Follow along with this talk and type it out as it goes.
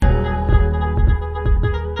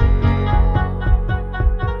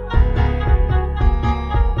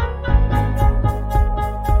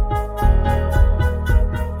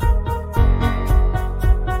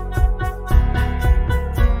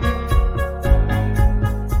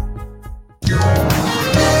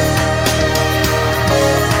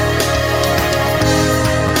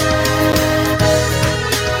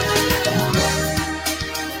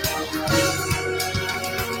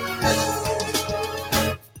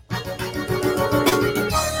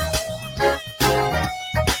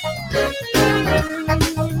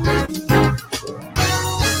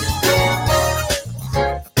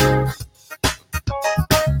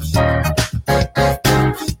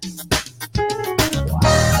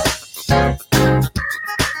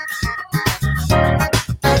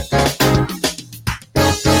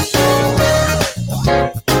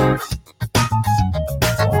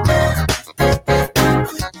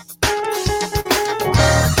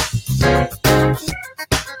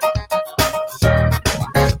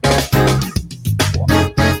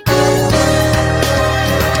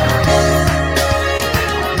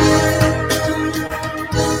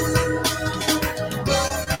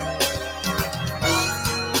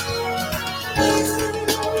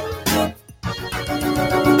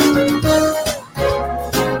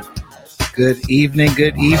Good evening,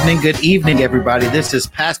 everybody. This is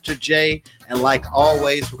Pastor Jay, and like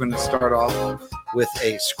always, we're going to start off with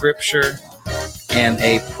a scripture and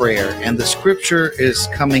a prayer. And the scripture is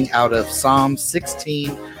coming out of Psalm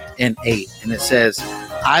 16 and 8, and it says,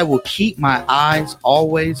 I will keep my eyes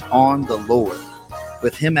always on the Lord.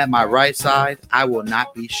 With him at my right side, I will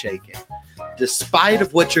not be shaken. Despite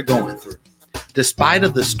of what you're going through, despite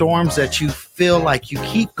of the storms that you feel like you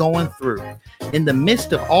keep going through, in the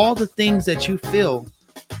midst of all the things that you feel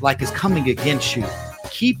like is coming against you,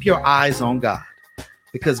 keep your eyes on God,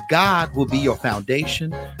 because God will be your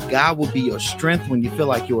foundation. God will be your strength when you feel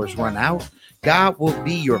like yours run out. God will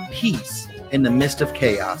be your peace in the midst of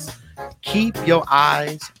chaos. Keep your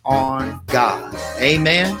eyes on God.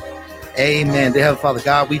 Amen. Amen. Dear Heavenly Father,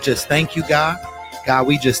 God, we just thank you, God. God,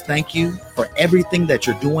 we just thank you for everything that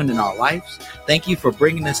you're doing in our lives. Thank you for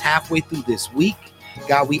bringing us halfway through this week.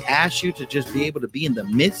 God, we ask you to just be able to be in the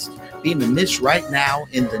midst right now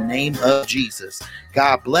in the name of Jesus.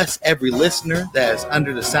 God, bless every listener that is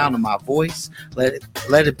under the sound of my voice. Let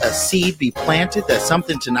a seed be planted, that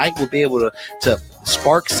something tonight will be able to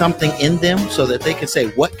spark something in them so that they can say,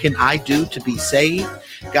 what can I do to be saved?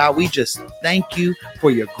 God, we just thank you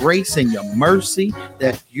for your grace and your mercy,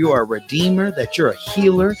 that you are a redeemer, that you're a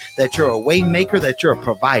healer, that you're a way maker, that you're a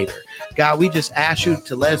provider. God, we just ask you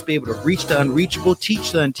to let us be able to reach the unreachable,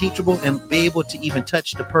 teach the unteachable, and be able to even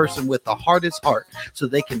touch the person with the hardest heart so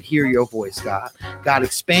they can hear your voice, God. God,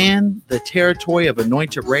 expand the territory of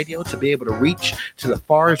Anointed Radio to be able to reach to the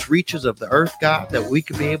farthest reaches of the earth, God, that we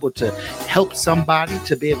could be able to help somebody,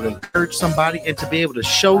 to be able to encourage somebody, and to be able to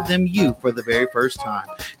show them you for the very first time.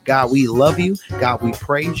 God, we love you. God, we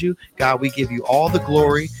praise you. God, we give you all the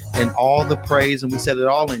glory and all the praise, and we said it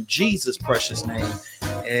all in Jesus' precious name.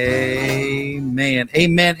 Amen.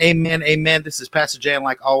 Amen. Amen. Amen. This is Pastor Jay, and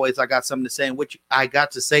like always, I got something to say, and what I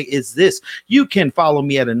got to say is this. You can follow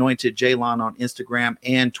me at Anointed Jaylon on Instagram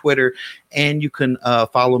and Twitter, and you can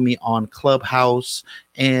follow me on Clubhouse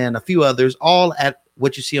and a few others, all at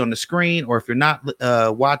what you see on the screen. Or if you're not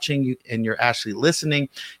watching and you're actually listening,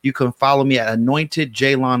 you can follow me at Anointed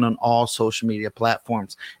Jaylon on all social media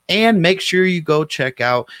platforms. And make sure you go check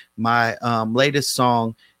out my latest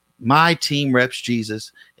song, My Team Reps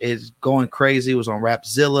Jesus. Is going crazy. It was on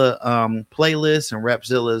Rapzilla playlist, and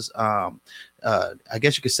Rapzilla's I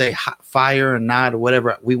guess you could say hot fire or not or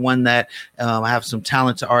whatever. We won that. I have some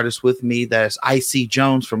talented artists with me. That's Icy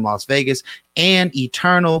Jones from Las Vegas and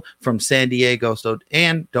Eternal from San Diego. So,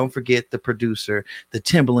 and don't forget the producer, the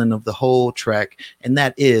Timbaland of the whole track, and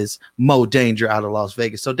that is Mo Danger out of Las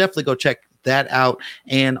Vegas. So definitely go check that out,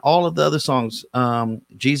 and all of the other songs.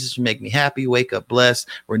 Jesus You Make Me Happy, Wake Up Blessed,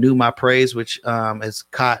 Renew My Praise, which has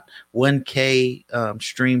caught 1K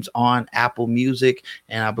streams on Apple Music,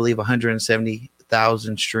 and I believe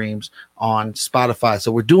 170,000 streams on Spotify.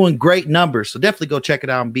 So we're doing great numbers. So definitely go check it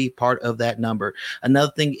out and be part of that number.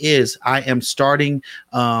 Another thing is I am starting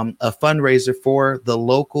a fundraiser for the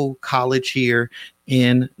local college here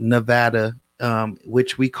in Nevada,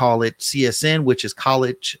 which we call it CSN, which is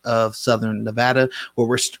College of Southern Nevada, where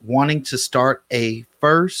we're wanting to start a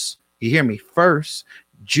first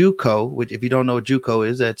JUCO, which if you don't know what JUCO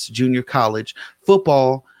is, that's junior college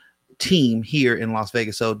football team here in Las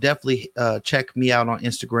Vegas. So definitely check me out on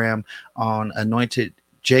Instagram on Anointed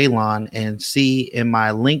Jaylon and see in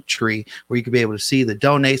my link tree where you can be able to see the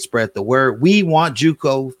donate, spread the word. We want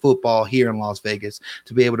JUCO football here in Las Vegas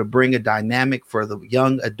to be able to bring a dynamic for the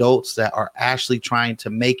young adults that are actually trying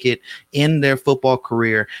to make it in their football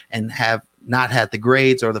career and have not had the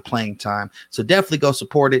grades or the playing time. So definitely go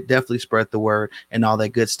support it. Definitely spread the word and all that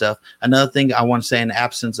good stuff. Another thing I want to say in the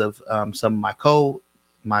absence of some of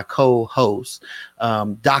my co-host,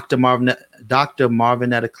 Dr.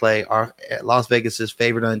 Marvinetta Clay, our Las Vegas's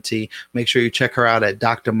favorite auntie. Make sure you check her out at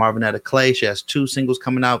Dr. Marvinetta Clay. She has 2 singles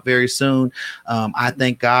coming out very soon. I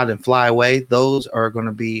Thank God and Fly Away. Those are going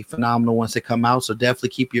to be phenomenal once they come out. So definitely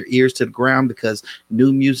keep your ears to the ground, because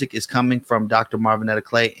new music is coming from Dr. Marvinetta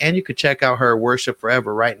Clay. And you can check out her Worship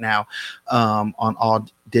Forever right now on all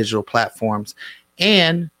digital platforms.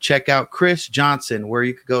 And check out Chris Johnson, where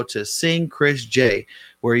you could go to Sing Chris J,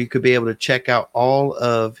 where you could be able to check out all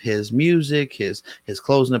of his music, his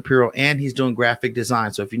clothing apparel, and he's doing graphic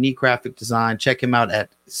design. So if you need graphic design, check him out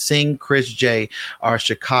at Sing Chris J, our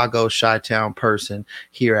Chicago Chi-Town person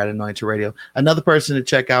here at Anointed Radio. Another person to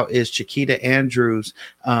check out is Chiquita Andrews.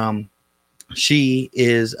 She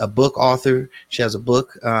is a book author. She has a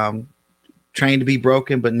book, Trained to Be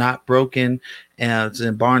Broken but Not Broken, and it's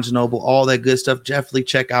in Barnes & Noble, all that good stuff. Definitely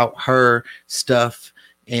check out her stuff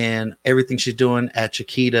and everything she's doing at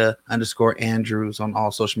Chiquita underscore Andrews on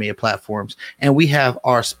all social media platforms. And we have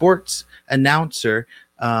our sports announcer,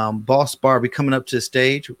 Boss Barbie, coming up to the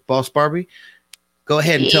stage. Boss Barbie, go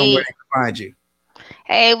ahead and tell them where Yeah. they can find you.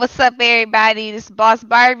 Hey, what's up, everybody? This is Boss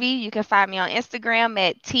Barbie. You can find me on Instagram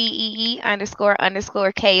at TEE__KO,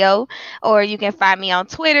 or you can find me on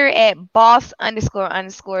Twitter at boss__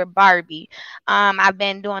 Barbie. I've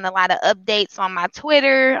been doing a lot of updates on my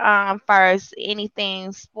Twitter, far as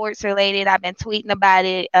anything sports related. I've been tweeting about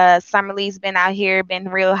it. Summer League's been out here, been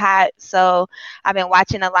real hot. So I've been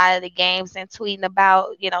watching a lot of the games and tweeting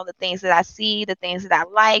about, the things that I see, the things that I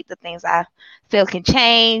like, the things I feel can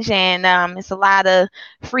change. And it's a lot of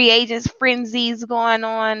free agents frenzies going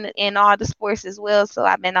on in all the sports as well. So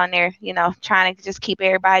I've been on there, trying to just keep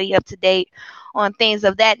everybody up to date on things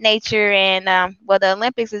of that nature. And well, the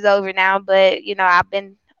Olympics is over now, but I've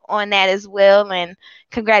been on that as well. And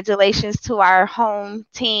congratulations to our home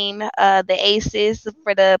team, the Aces,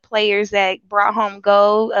 for the players that brought home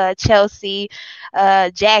gold, Chelsea,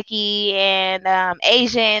 Jackie, and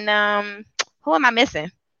Asian. Who am I missing?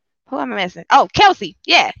 Who am I missing? Oh, Kelsey.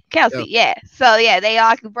 Yeah, Kelsey. Yep. Yeah. So yeah, they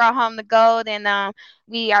all brought home the gold, and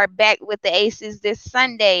we are back with the Aces this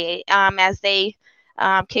Sunday as they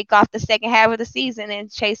kick off the second half of the season in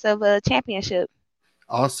chase of a championship.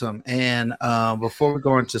 Awesome. And before we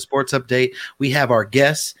go into sports update, we have our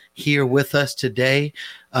guests here with us today,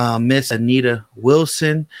 Miss Anita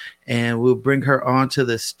Wilson, and we'll bring her onto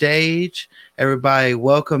the stage. Everybody,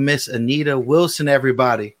 welcome Miss Anita Wilson,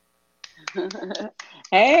 everybody.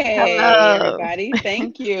 Hey, Hello. everybody.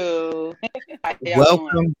 Thank you. How y'all doing?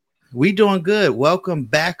 Welcome. We doing good. Welcome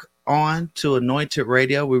back on to Anointed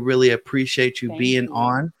Radio. We really appreciate you Thank being you.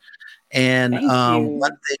 on. And Thank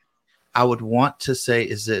one you. thing I would want to say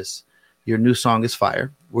is this: your new song is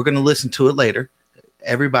fire. We're going to listen to it later.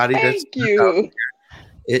 Everybody that's Thank you.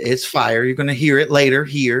 it's fire. You're going to hear it later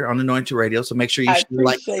here on Anointed Radio. So make sure you I should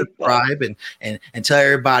like, appreciate that subscribe, and tell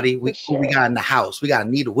everybody for who we sure. got in the house. We got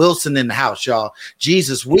Anita Wilson in the house, y'all.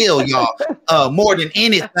 Jesus will, y'all. More than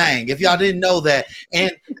anything. If y'all didn't know that,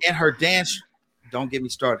 and her dance. Don't get me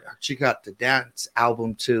started. She got the dance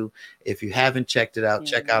album too. If you haven't checked it out,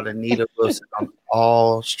 check out Yeah. Anita Wilson on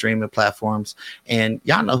all streaming platforms. And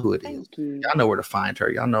y'all know who it is. Thank you. Y'all know where to find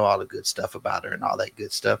her. Y'all know all the good stuff about her and all that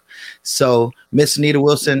good stuff. So, Miss Anita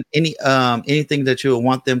Wilson, anything that you would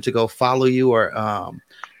want them to go follow you or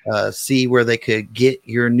see where they could get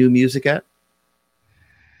your new music at?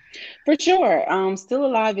 For sure. Still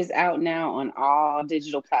Alive is out now on all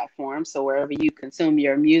digital platforms. So wherever you consume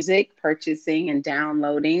your music, purchasing and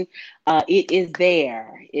downloading, it is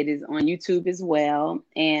there. It is on YouTube as well.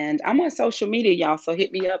 And I'm on social media, y'all. So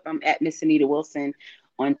hit me up. I'm at Miss Anita Wilson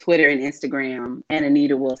on Twitter and Instagram, and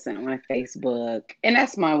Anita Wilson on Facebook. And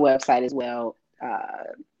that's my website as well,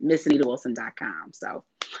 missanitawilson.com. So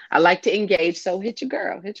I like to engage. So hit your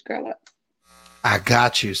girl. Hit your girl up. I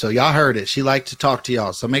got you. So y'all heard it. She liked to talk to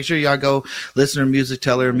y'all. So make sure y'all go listen to her music.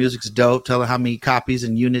 Tell her her music's dope. Tell her how many copies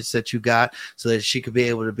and units that you got, so that she could be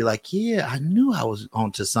able to be like, yeah, I knew I was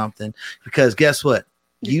onto something. Because guess what?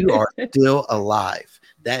 You are still alive.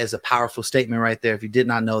 That is a powerful statement right there. If you did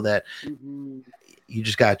not know that, Mhm. you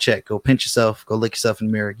just got to check. Go pinch yourself. Go lick yourself in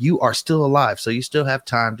the mirror. You are still alive. So you still have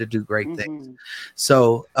time to do great things. Mhm.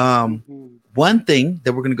 So, Mhm. one thing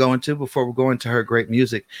that we're going to go into before we go into her great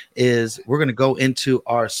music is we're going to go into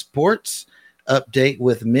our sports update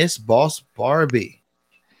with Miss Boss Barbie.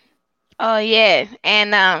 Oh yeah,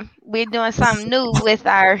 and we're doing something new with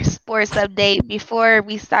our sports update. Before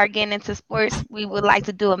we start getting into sports, we would like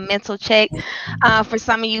to do a mental check. For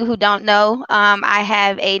some of you who don't know, I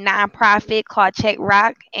have a nonprofit called Check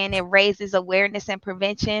Rock, and it raises awareness and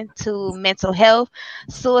prevention to mental health,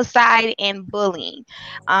 suicide, and bullying.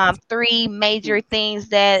 Three major things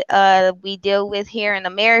that we deal with here in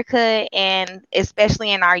America, and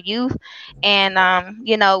especially in our youth. And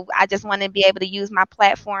I just want to be able to use my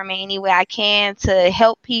platform in any way I can to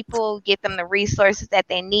help people, get them the resources that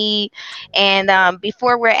they need. And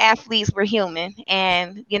before we're athletes, we're human.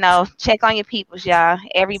 And check on your peoples, y'all.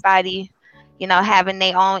 Everybody, having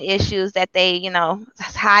their own issues that they,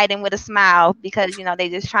 hiding with a smile because they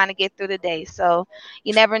just trying to get through the day. So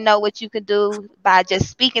you never know what you could do by just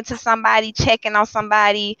speaking to somebody, checking on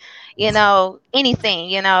somebody,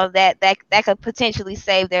 anything, that could potentially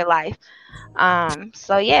save their life.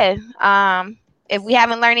 So yeah, if we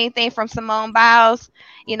haven't learned anything from Simone Biles,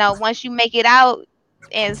 once you make it out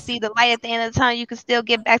and see the light at the end of the tunnel, you can still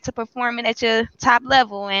get back to performing at your top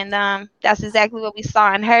level. And that's exactly what we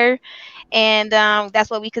saw in her. And that's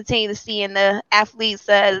what we continue to see in the athletes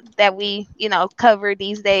that we, cover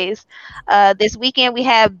these days. This weekend we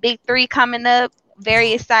have Big Three coming up.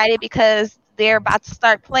 very excited because they're about to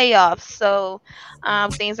start playoffs. So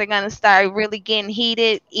things are going to start really getting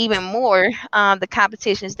heated even more. The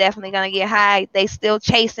competition is definitely going to get high. They still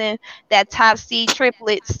chasing that top seed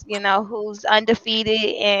triplets, who's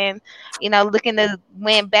undefeated and, looking to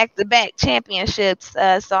win back-to-back championships.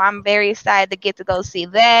 So I'm very excited to get to go see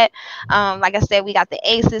that. Like I said, we got the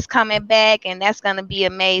Aces coming back, and that's going to be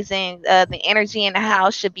amazing. The energy in the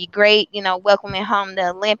house should be great, welcoming home the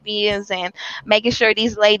Olympians and making sure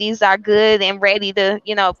these ladies are good and ready to,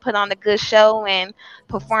 put on a good show and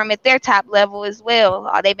perform at their top level as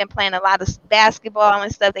well. They've been playing a lot of basketball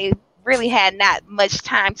and stuff. They really had not much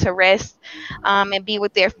time to rest and be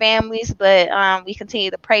with their families, but we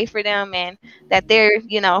continue to pray for them and that they're,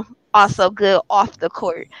 also good off the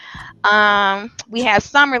court. We have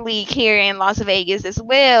Summer League here in Las Vegas as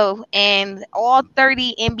well, and all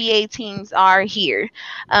 30 NBA teams are here.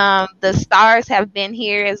 The stars have been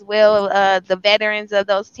here as well. The veterans of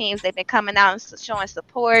those teams, they've been coming out and showing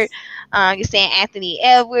support. You're seeing Anthony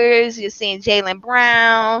Edwards, you're seeing Jaylen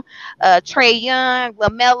Brown, Trae Young,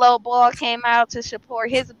 LaMelo Ball came out to support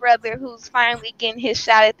his brother, who's finally getting his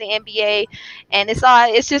shot at the NBA, and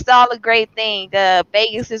it's just all a great thing.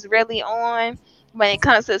 Vegas is really on. When it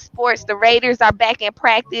comes to sports, the Raiders are back in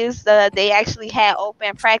practice. They actually had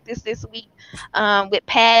open practice this week with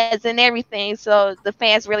pads and everything. So the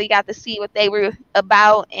fans really got to see what they were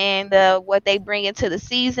about and what they bring into the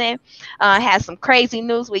season. Has some crazy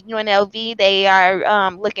news with UNLV. They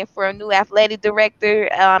are looking for a new athletic director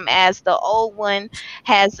as the old one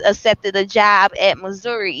has accepted a job at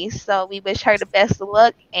Missouri. So we wish her the best of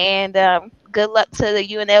luck and good luck to the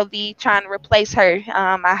UNLV trying to replace her.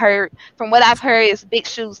 From what I've heard, it's big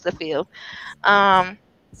shoes to fill.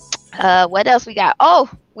 What else we got? Oh,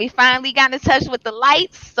 we finally got in touch with the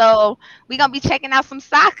lights, so we're gonna be checking out some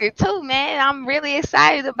soccer too, man. I'm really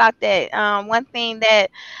excited about that. One thing that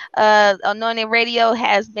Anointed Radio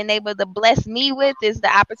has been able to bless me with is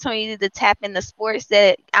the opportunity to tap into sports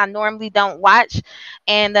that I normally don't watch,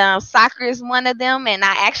 and soccer is one of them. And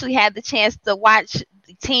I actually had the chance to watch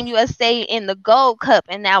Team USA in the Gold Cup,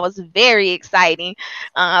 and that was very exciting.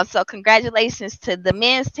 So congratulations to the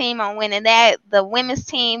men's team on winning that. The women's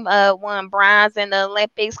team won bronze in the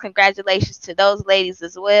Olympics. Congratulations to those ladies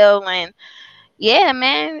as well. And yeah,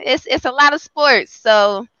 man, it's a lot of sports.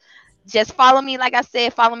 So just follow me, like I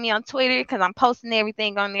said, follow me on Twitter because I'm posting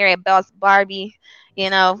everything on there at Boss Barbie.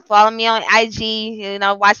 Follow me on IG.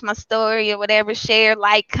 Watch my story or whatever. Share,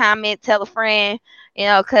 like, comment, tell a friend.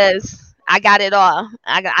 Because I got it all.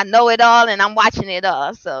 I know it all, and I'm watching it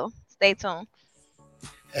all. So stay tuned.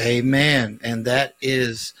 Amen. And that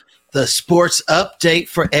is the sports update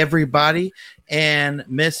for everybody. And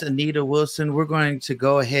Miss Anita Wilson, we're going to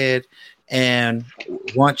go ahead and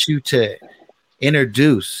want you to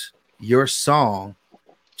introduce your song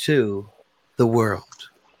to the world.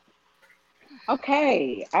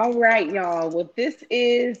 Okay. All right, y'all. Well, this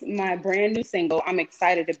is my brand new single. I'm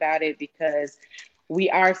excited about it because we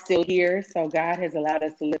are still here. So God has allowed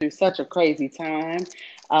us to live through such a crazy time.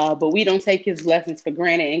 But we don't take his blessings for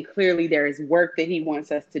granted. And clearly there is work that he wants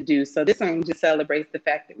us to do. So this song just celebrates the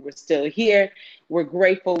fact that we're still here. We're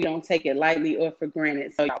grateful. We don't take it lightly or for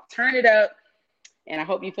granted. So y'all turn it up. And I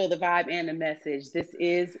hope you feel the vibe and the message. This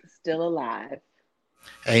is Still Alive.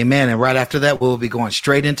 Amen. And right after that, we'll be going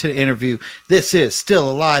straight into the interview. This is Still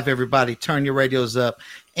Alive, everybody. Turn your radios up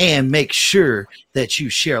and make sure that you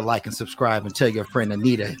share, like, and subscribe, and tell your friend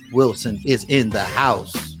Anita Wilson is in the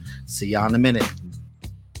house. See y'all in a minute.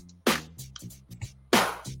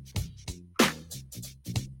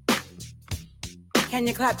 Can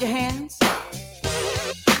you clap your hands?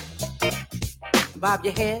 Bob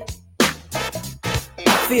your head.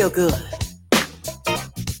 Feel good.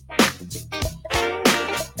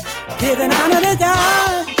 Giving honor to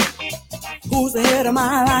God, who's the head of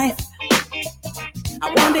my life.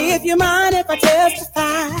 I wonder if you mind if I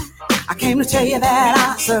testify. I came to tell you that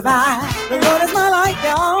I survived. The Lord is my light,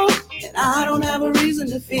 y'all, and I don't have a reason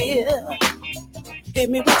to fear. Hit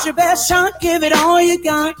me with your best shot, give it all you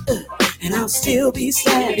got, and I'll still be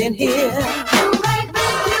standing here. You may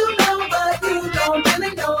think you know, but you don't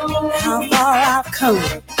really know how far I've come.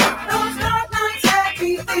 Those dark nights had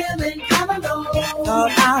me feeling kind of low.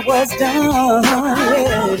 Thought I was done.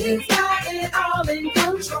 I he's got it all in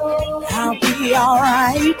control. I'll be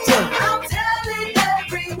alright. I'm telling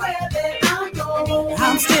everywhere that I go.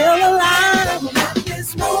 I'm still alive. Let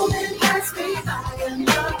this moment pass me by.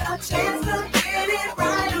 Another chance to get it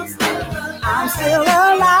right. I'm still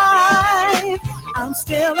alive. I'm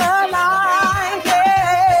still alive.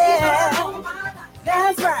 Yeah.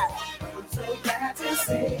 That's right. I'm so glad to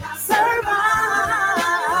say I survived.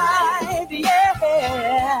 Yeah.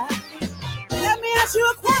 ask you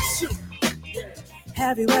a question.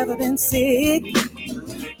 Have you ever been sick?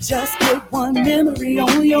 Just get one memory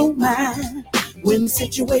on your mind. When the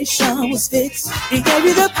situation was fixed, he gave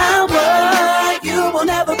you the power. You will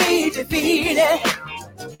never be defeated.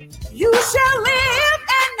 You shall live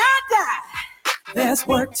and not die. There's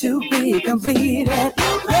work to be completed.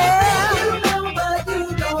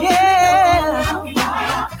 Yeah.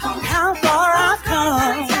 How far I've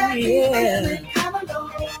come. Yeah.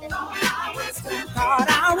 Thought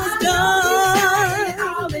I was done.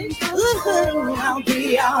 Ooh, I'll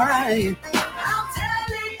be alright.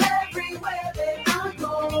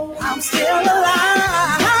 I'm still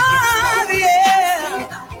alive, yeah.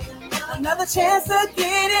 Another chance to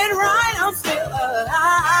get it right. I'm still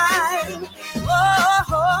alive.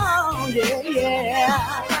 Oh, yeah, yeah.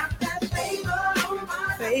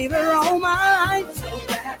 Favor on my life.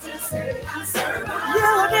 You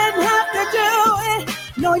didn't have to do it.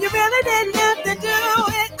 No, you really didn't have to do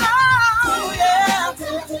it. Oh, yeah.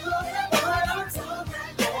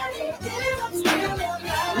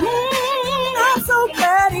 I'm so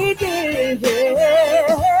glad he did.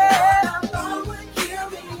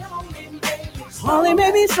 Only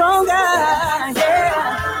made me stronger. Yeah.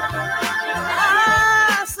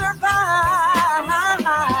 I survived.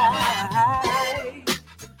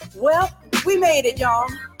 Well, we made it, y'all.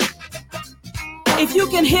 If you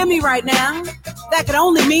can hear me right now, that could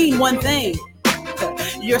only mean one thing.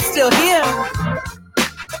 You're still here.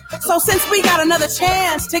 So since we got another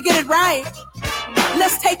chance to get it right,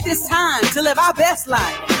 let's take this time to live our best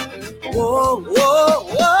life. Whoa, whoa,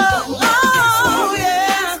 whoa, whoa,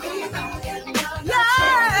 yeah.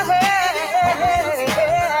 Yeah.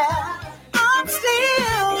 I'm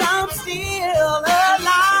still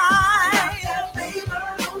alive.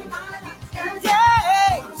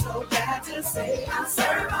 Yeah. So glad to say I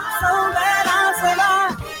survived. So glad I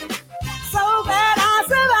survived. So glad I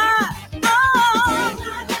survived.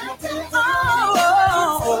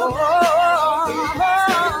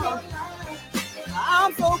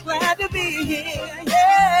 I'm so glad to be here,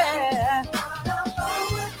 yeah.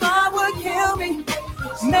 God would kill me,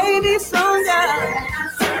 maybe someday.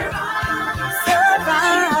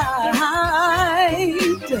 Survived.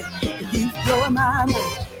 Keep blowing my mind.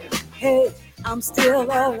 Hey, I'm still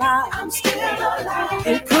alive. I'm still alive.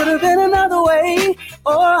 It could have been another way,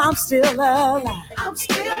 or I'm still alive. I'm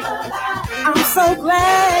still alive. I'm so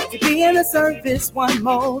glad to be in the service one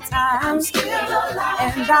more time. I'm still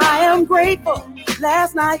alive. And I am grateful.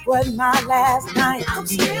 Last night was my last night. I'm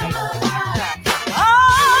still alive.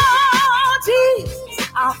 Oh, Jesus,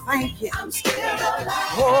 I thank you. I'm still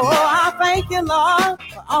alive. Oh, I thank you, Lord,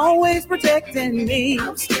 for always protecting me.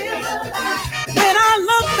 I'm still alive. When I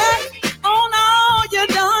look back on all you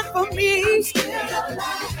done for me, I'm still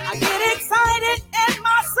alive. I get excited and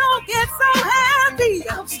my soul gets so happy.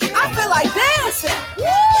 I feel like dancing.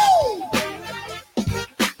 Woo!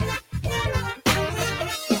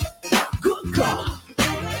 Good God.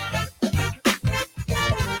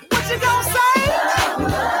 What you gonna say?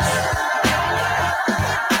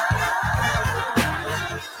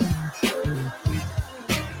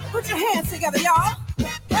 Put your hands together, y'all.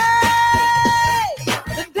 Hey!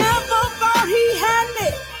 The devil thought he had me,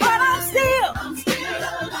 but I'm still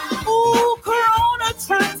alive. Ooh, Corona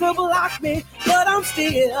tried to block me, but I'm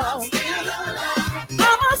still alive.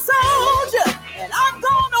 I'm a soldier, and I'm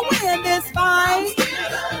gonna win this fight.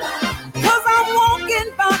 Cause I'm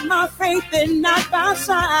walking by my faith and not by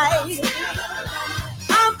sight.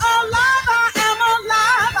 I'm alive, I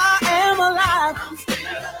am alive.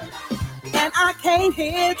 And I came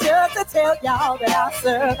here just to tell y'all that I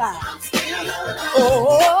survived.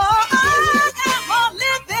 Oh, I am a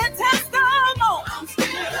living testimony.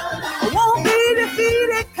 I won't be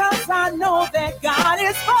defeated cause I know that God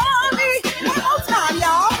is for me. One more time,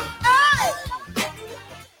 y'all. Hey!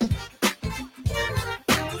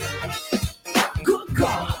 Good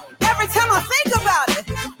God. Every time I think about it,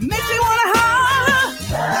 makes me want to holler.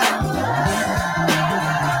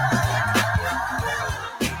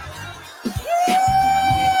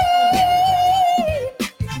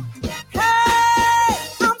 Hey,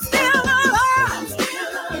 I'm still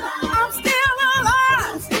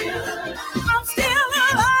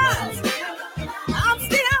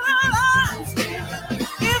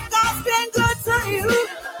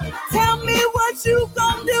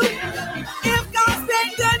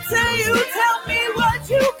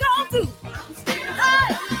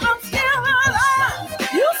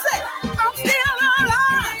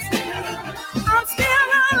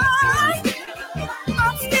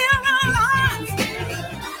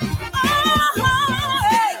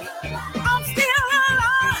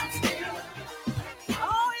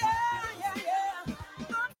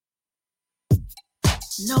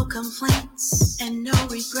no complaints and no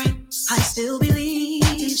regrets. I still believe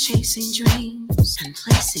in chasing dreams and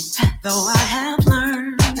placing bets. Though I have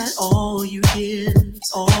learned that all you give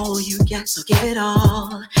is all you get, so give it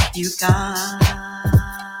all you got.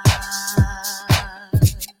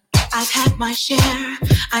 I've had my share,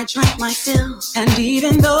 I drank my fill, and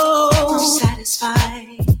even though I'm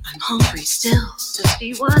satisfied, I'm hungry still to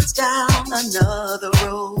see what's down another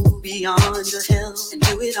road beyond the hill and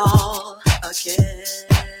do it all again.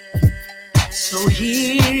 So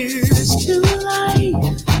here's to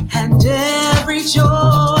life and every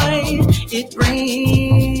joy it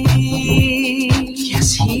brings.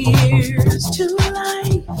 Yes, here's to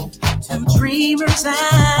life, to dreamers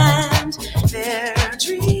and their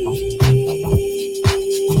dreams.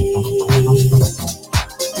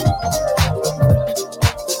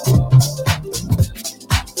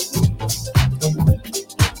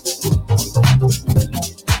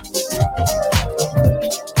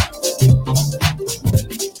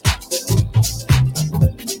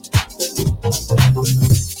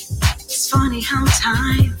 It's funny how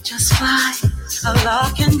time just flies. A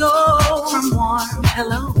lot can go from warm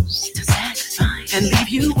hellos to sad goodbyes and leave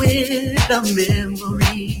you with a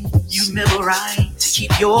memory you memorize to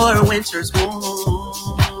keep your winters warm.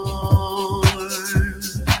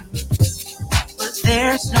 But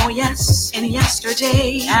there's no yes in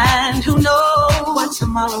yesterday, and who knows what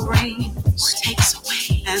tomorrow brings or takes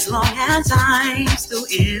away. As long as I'm still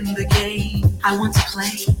in the game, I want to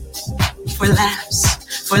play for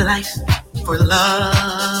laughs, for life, for love.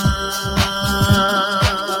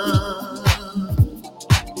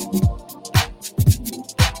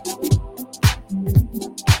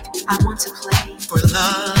 I want to play for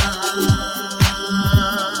love.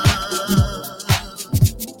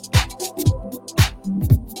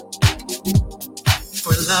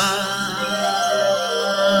 For love.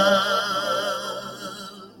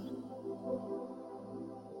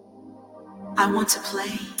 I want to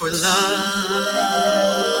play for love.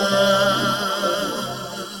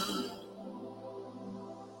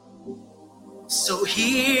 So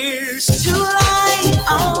here's to light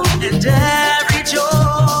on and every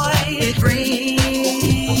joy it brings.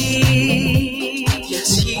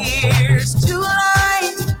 Yes, here's to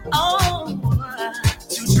light on,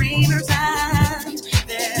 to dreamers and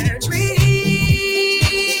their dreams.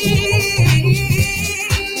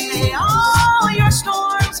 May all your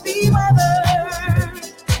storms be weathered,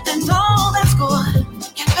 and all that's good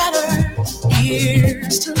get better.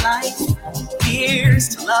 Here's to life, here's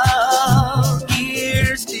to love,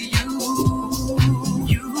 here's to you.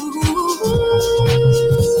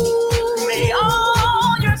 May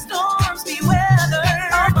all your storms be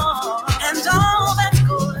weathered, and all that's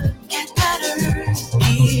good get better.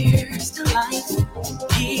 Here's to life,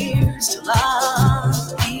 here's to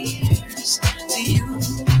love, here's to you.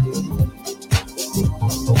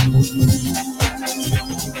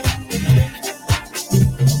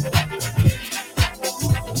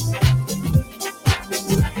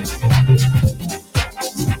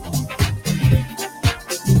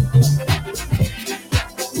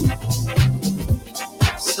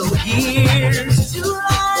 So here's to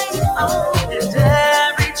life, oh, and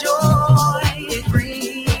every joy it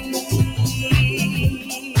brings.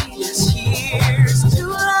 Yes, here's to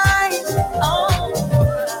life, oh,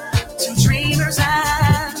 to dreamers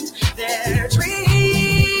and their dreams.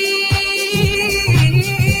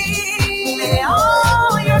 May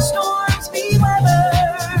all your storms be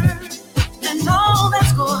weathered, and all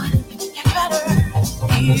that's good get better.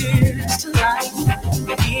 Here's to life,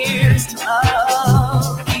 here's to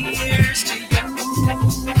love, here's to you.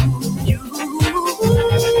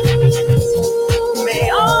 May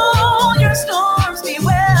all your storms be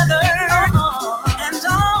weathered, and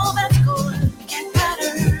all that's good get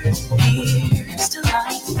better. Here's to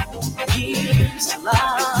life, here's to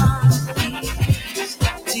love, here's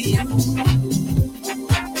to you.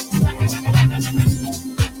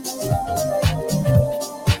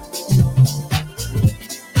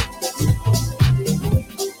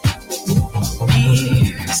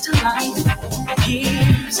 Here's to life,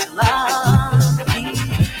 here's to love,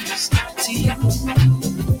 here's to you.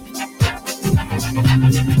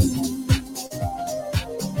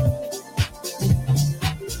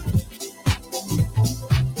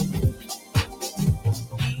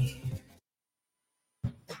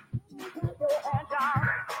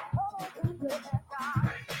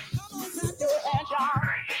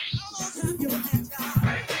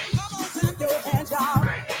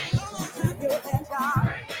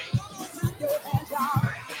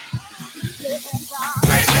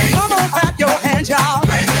 Come on, clap your hands, y'all.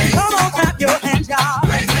 Come on, clap your hands, y'all.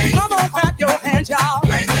 Come on, clap your hands, y'all.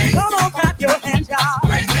 Come on, clap your hands, y'all.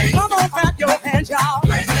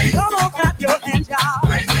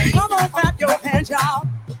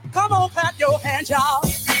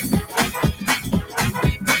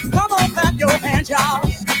 y'all.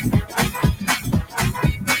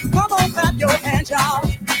 Come on, clap your hands, y'all.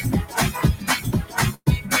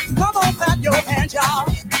 Come on, clap your hands, y'all.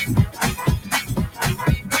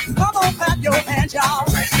 Come on, clap your hands, y'all.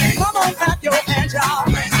 Come on, clap your hands, y'all.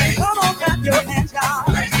 Come on, clap your hands, y'all.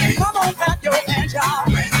 Come on, clap your hands, y'all.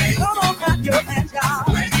 Come on, clap your hands, y'all.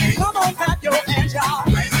 Come on, clap your hands, y'all.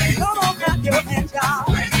 Come on, clap your hands, y'all.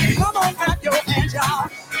 Come on, clap your hands, y'all.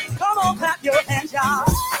 Come on, clap your hands, y'all.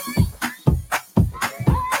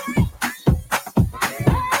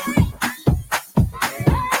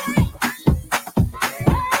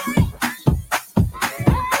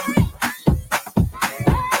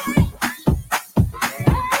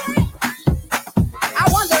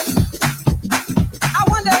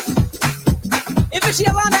 If it's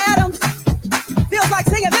Yolanda Adams feels like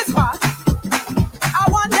singing this part, I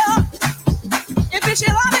wonder if it's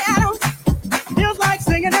Yolanda Adams feels like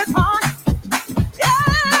singing this part.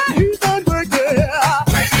 Yeah, he's done good, yeah.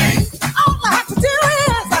 All I have to do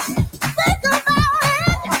is think about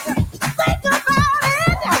it, think about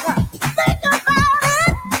it, think about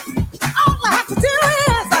it. All I have to do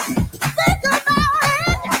is think about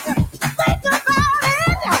it, think about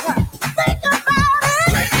it, think about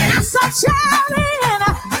it. I'm so shouting.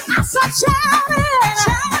 I'm so shouting,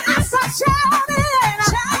 I'm so shouting,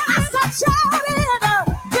 I'm so shouting.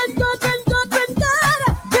 Been good, been good, been good,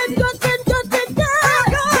 been good, been good, been good,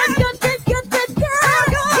 been good, been good, been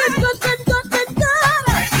good, been good, been good, been good.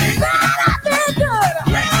 That I've been good,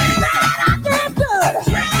 that I've been good,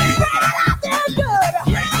 that I've been good,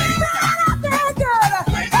 that I've been good.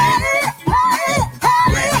 Hey, hey, hey,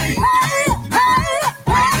 hey, hey,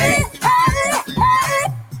 hey, hey.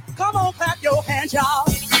 Come on, clap your hands, y'all.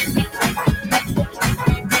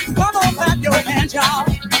 Come on, clap your hands, y'all.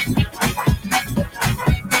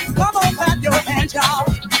 Come on, clap your hands, y'all.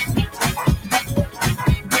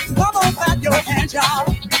 Come on, clap your hands, y'all.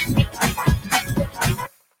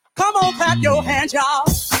 Come on, clap your hands, y'all.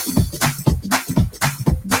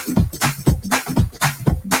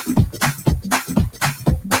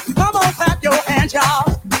 Come on, clap your hands, y'all.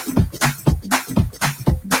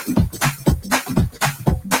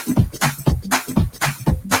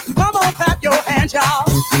 Come on, clap your hands, y'all.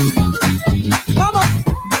 Come on,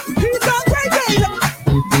 he's done great things.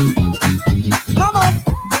 Come on,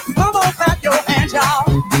 clap your hands, y'all.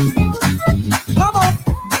 Come on,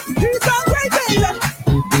 he's done great things.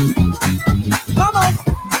 Come on,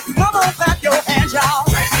 clap your hands, y'all.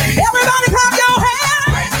 Everybody clap your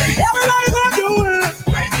hands. Everybody clap your hands.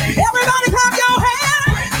 Everybody clap your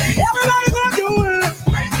hands. Everybody clap your hands.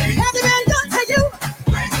 Has it been good to you?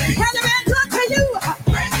 Has it been good to you?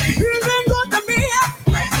 He's been good to me.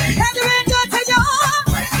 Has it been good to you?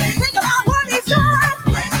 Think about what he's done.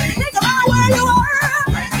 Think about where you are.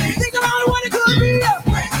 Think about what it could be.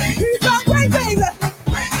 He's done great things.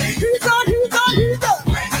 He's done.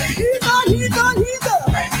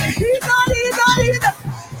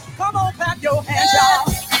 Come on, clap your hands, y'all.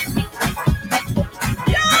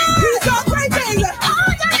 He's done great things.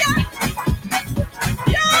 Oh, yeah,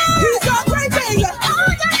 yeah. He's done great things.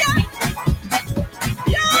 Oh, yeah,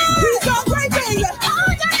 yeah. He's done great things. Oh,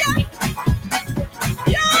 yeah,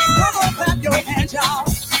 yeah. Come on, clap your hands, y'all.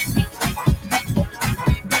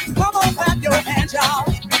 Come on, clap your hands, y'all.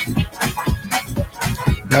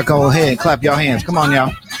 Y'all go ahead and clap your hands. Come on,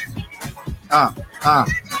 y'all. Come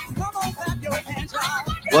on, clap your hands, y'all.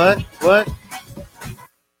 What?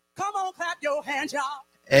 Come on, clap your hands, y'all.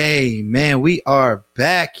 Hey, man, we are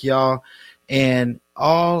back, y'all. And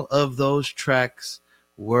all of those tracks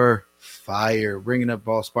were fire. Bringing up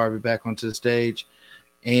Boss Barbie back onto the stage.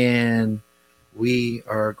 And we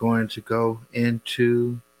are going to go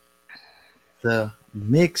into the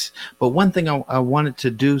mix. But one thing I wanted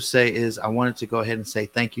to say is I wanted to go ahead and say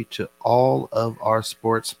thank you to all of our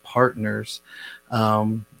sports partners,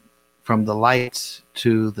 from the Lights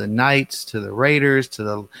to the Knights to the Raiders to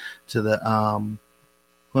the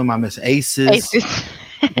who am I missing? Aces.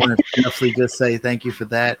 I want to definitely just say thank you for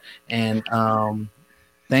that, and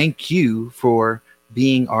thank you for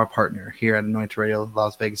being our partner here at Anointed Radio,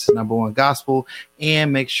 Las Vegas' #1 gospel.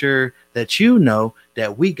 And make sure that you know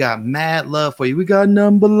that we got mad love for you. We got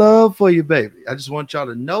number love for you, baby. I just want y'all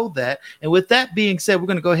to know that. And with that being said, we're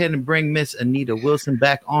going to go ahead and bring Miss Anita Wilson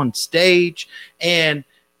back on stage. And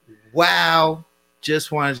wow,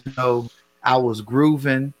 just wanted to know I was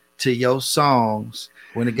grooving to your songs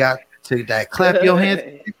when it got to that clap your hands.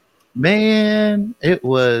 Man, it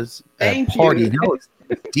was a party. And I was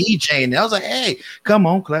DJing. I was like, hey, come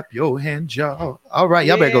on, clap your hands, y'all. All right,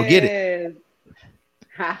 y'all better go get it.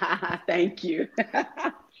 Thank you.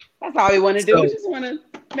 That's all we want to do. So, We just want to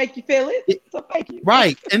make you feel it. So thank you.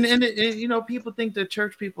 Right. And you know, people think that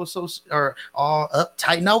church people are all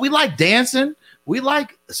uptight. No, we like dancing. We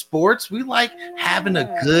like sports. We like having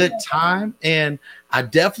a good time. And I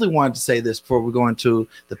definitely wanted to say this before we go into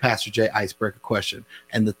the Pastor J icebreaker question.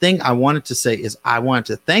 And the thing I wanted to say is I wanted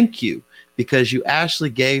to thank you because you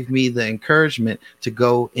actually gave me the encouragement to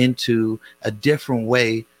go into a different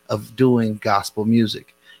way of doing gospel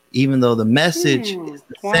music. Even though the message is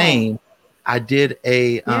the same, I did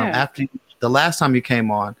after the last time you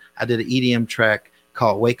came on, I did an EDM track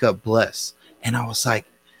called Wake Up Bless. And I was like,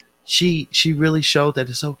 she really showed that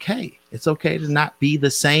it's okay. It's okay to not be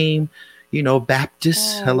the same, you know,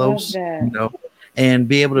 Baptist, you know, and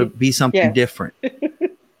be able to be something different.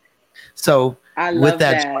 So I love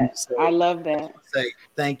that. I love that. Say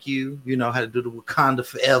thank you. You know how to do the Wakanda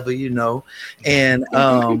forever, you know, and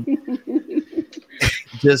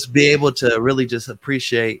just be able to really just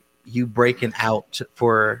appreciate you breaking out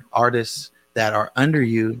for artists that are under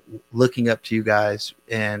you, looking up to you guys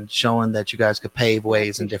and showing that you guys could pave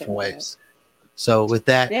ways in different ways. So with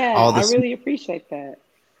that, I really appreciate that.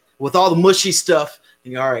 With all the mushy stuff,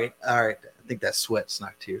 all right. I think that's sweat's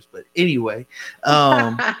not tears, but anyway,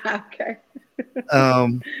 okay.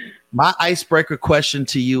 My icebreaker question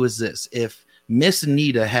to you is this: if Miss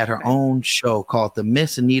Anita had her own show called the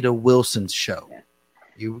Miss Anita Wilson Show,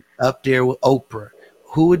 you up there with Oprah,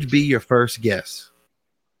 who would be your first guest?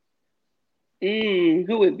 Who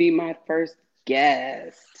would be my first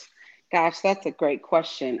guest? Gosh, that's a great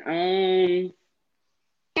question.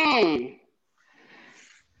 Barack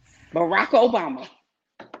Obama.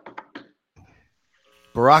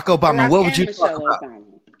 Barack Obama. What would you talk about?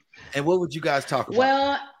 And what would you guys talk about?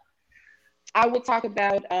 Well, I will talk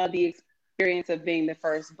about the experience of being the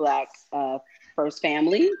first Black first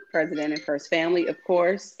family, president and first family, of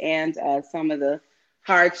course, and some of the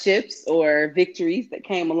hardships or victories that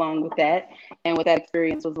came along with that, and what that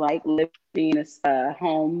experience was like living in a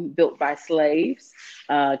home built by slaves.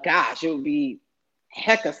 Gosh, it would be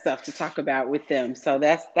heck of stuff to talk about with them. So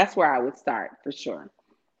that's where I would start for sure.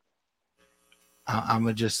 I'm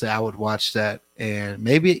gonna just say I would watch that, and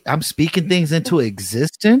maybe I'm speaking things into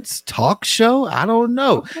existence. Talk show, I don't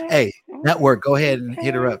know. Okay. Hey, network, go ahead and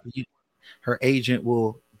hit her up. Her agent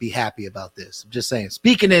will be happy about this. I'm just saying,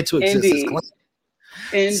 speaking into existence.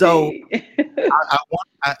 Indeed. So,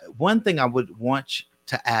 one thing I would want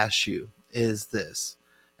to ask you is this,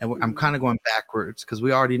 and I'm kind of going backwards because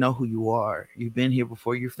we already know who you are. You've been here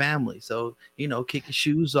before your family, so you know, kick your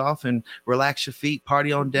shoes off and relax your feet,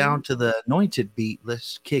 party on down to the Anointed beat.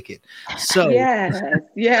 Let's kick it. So yes.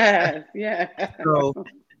 So,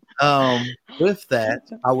 with that,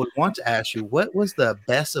 I would want to ask you, what was the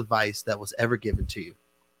best advice that was ever given to you?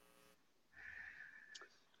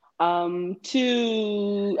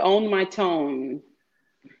 To own my tone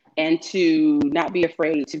and to not be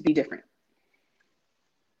afraid to be different.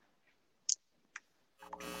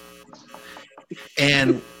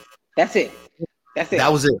 And that's it.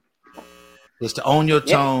 That was it. Was to own your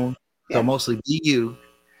tone. So mostly be you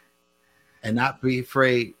and not be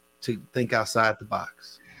afraid to think outside the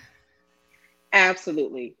box.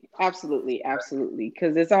 Absolutely.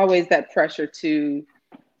 Because there's always that pressure to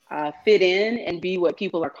fit in and be what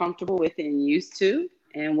people are comfortable with and used to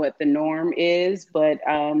and what the norm is. But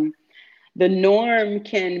the norm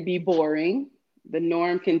can be boring. The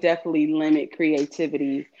norm can definitely limit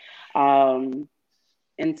creativity and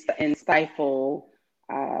stifle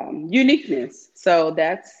uniqueness. So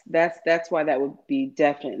that's why that would be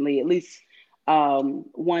definitely at least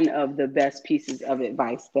one of the best pieces of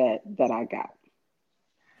advice that I got.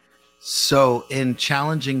 So in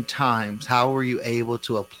challenging times, how were you able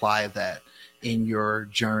to apply that in your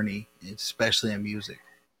journey, especially in music?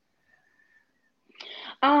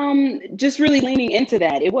 Just really leaning into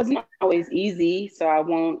that. It wasn't always easy, so I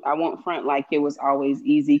won't front like it was always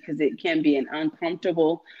easy because it can be an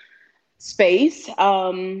uncomfortable space.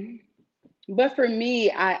 But for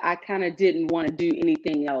me, I kind of didn't want to do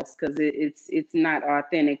anything else because it's not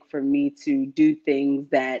authentic for me to do things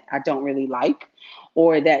that I don't really like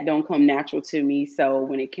or that don't come natural to me. So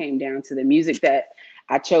when it came down to the music that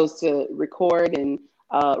I chose to record and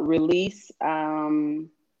release,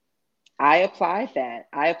 I applied that.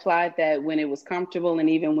 I applied that when it was comfortable and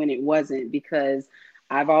even when it wasn't, because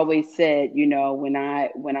I've always said, you know, when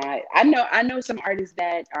I know some artists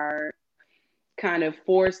that are kind of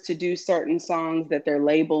forced to do certain songs that their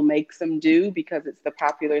label makes them do because it's the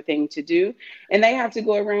popular thing to do. And they have to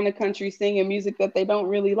go around the country singing music that they don't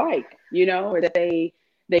really like, you know, or that they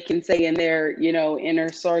they can say in their,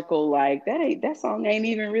 inner circle, like, that song ain't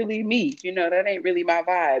even really me, that ain't really my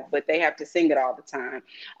vibe, but they have to sing it all the time.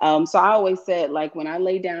 So I always said, like, when I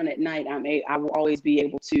lay down at night, I will always be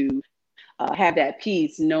able to have that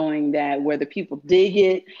peace, knowing that whether people dig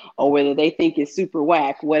it or whether they think it's super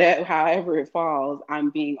whack, whatever, however it falls, I'm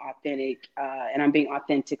being authentic, and I'm being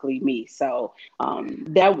authentically me. So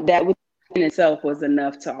that within itself was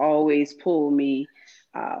enough to always pull me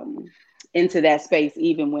into that space,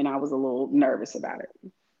 even when I was a little nervous about it.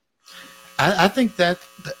 I think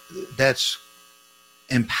that's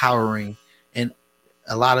empowering. And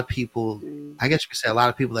a lot of people, I guess you could say a lot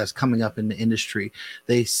of people that's coming up in the industry,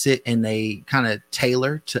 they sit and they kind of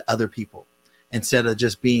tailor to other people instead of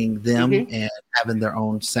just being them and having their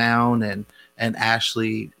own sound and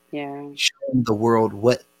actually showing the world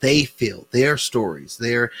what they feel, their stories,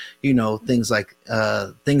 their, things like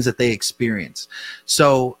things that they experience.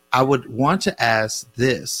 So I would want to ask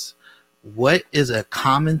this: what is a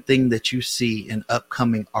common thing that you see in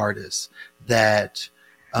upcoming artists that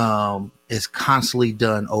is constantly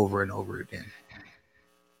done over and over again?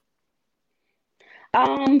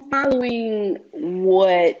 Following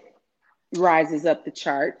what rises up the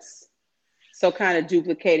charts, so kind of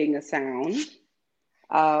duplicating a sound.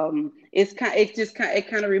 It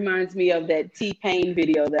kind of reminds me of that T-Pain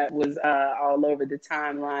video that was all over the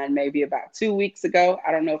timeline maybe about 2 weeks ago.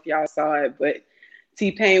 I don't know if y'all saw it, but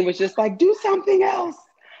T-Pain was just like, do something else.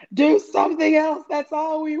 Do something else. That's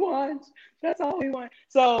all we want. That's all we want.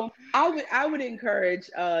 So I would encourage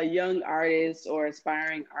young artists or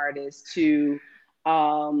aspiring artists to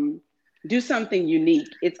do something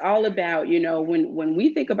unique. It's all about, when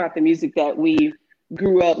we think about the music that we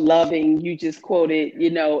grew up loving, you just quoted,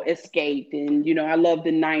 Escape, and, I love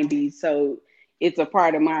the 90s. So it's a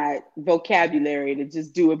part of my vocabulary to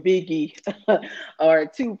just do a Biggie or a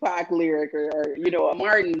Tupac lyric or a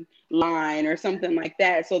Martin line or something like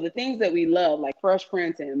that. So the things that we love, like Fresh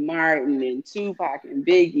Prince and Martin and Tupac and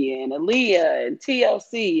Biggie and Aaliyah and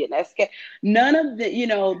TLC and SK, none of the,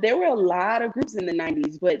 there were a lot of groups in the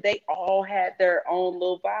 90s, but they all had their own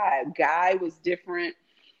little vibe. Guy was different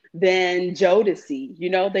than Jodeci.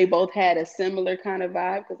 They both had a similar kind of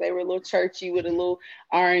vibe because they were a little churchy with a little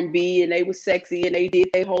R&B, and they were sexy and they did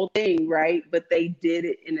their whole thing, right? But they did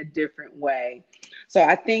it in a different way. So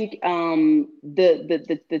I think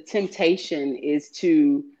the temptation is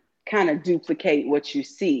to kind of duplicate what you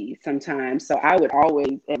see sometimes. So I would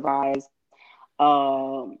always advise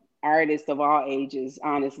artists of all ages,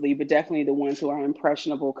 honestly, but definitely the ones who are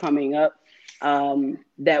impressionable coming up,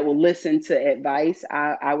 that will listen to advice.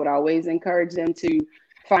 I would always encourage them to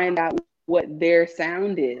find out what their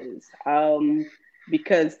sound is,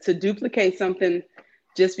 because to duplicate something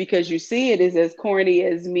just because you see it is as corny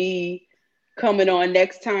as me coming on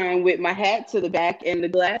next time with my hat to the back and the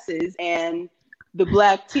glasses and the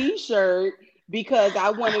black t-shirt because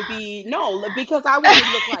I want to because I want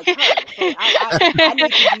to look like her. So I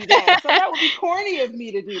need to do that. So that would be corny of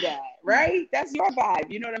me to do that, right? That's your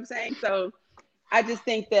vibe. You know what I'm saying? So I just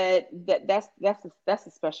think that's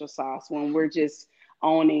a special sauce when we're just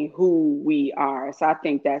owning who we are. So I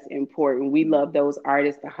think that's important. We love those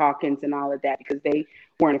artists, the Hawkins and all of that, because they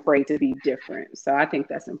weren't afraid to be different. So I think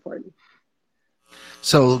that's important.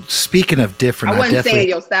 So speaking of different, I wasn't saying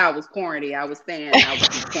your style was corny. I was saying I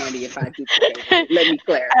would be corny if I duplicated it. Let me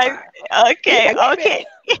clarify. Okay.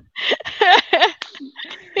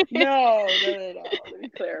 No. Let me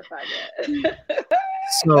clarify that.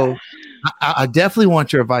 So I definitely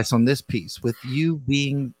want your advice on this piece. With you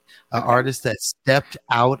being an artist that stepped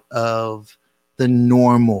out of the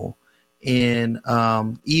normal in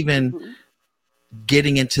even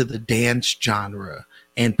getting into the dance genre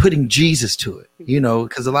and putting Jesus to it,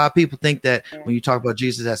 because a lot of people think that when you talk about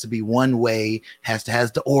Jesus, it has to be one way, has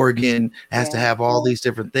the organ, has to have all these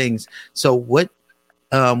different things. So what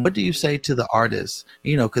do you say to the artists?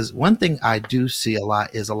 Because one thing I do see a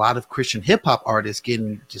lot is a lot of Christian hip hop artists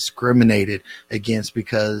getting discriminated against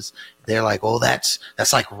because they're like, oh, that's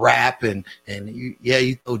like rap and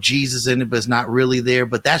you throw Jesus in it, but it's not really there.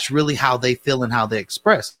 But that's really how they feel and how they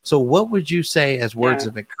express. So what would you say as words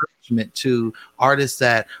of encouragement to artists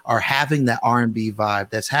that are having that R&B vibe,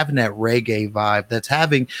 that's having that reggae vibe, that's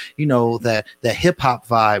having, that hip hop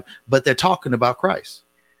vibe, but they're talking about Christ?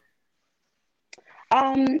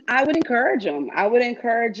 I would encourage them. To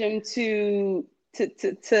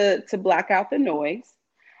block out the noise,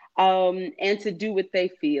 and to do what they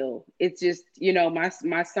feel. It's just,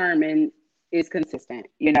 my sermon is consistent.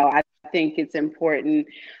 I think it's important,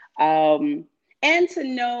 and to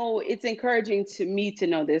know, it's encouraging to me to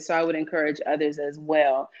know this. So I would encourage others as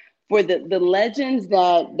well. for the legends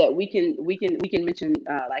that we can mention,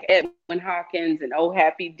 like Edwin Hawkins and Oh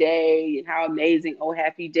Happy Day, and how amazing Oh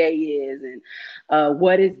Happy Day is, and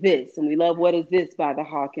What Is This, and we love What Is This by the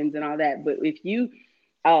Hawkins and all that. But if you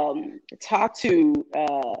talk to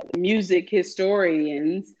music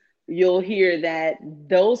historians, you'll hear that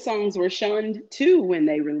those songs were shunned too when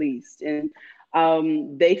they released. And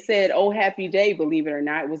they said, "Oh Happy Day," believe it or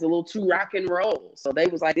not, was a little too rock and roll. So they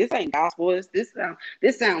was like, "This ain't gospel. This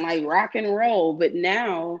sound like rock and roll." But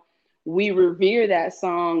now we revere that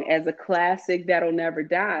song as a classic that'll never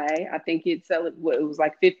die. I think it was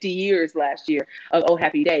like 50 years last year of "Oh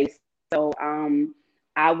Happy Day." So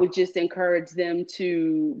I would just encourage them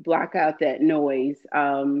to block out that noise.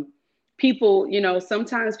 People,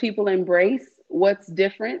 sometimes people embrace what's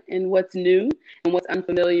different and what's new and what's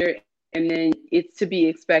unfamiliar, and then it's to be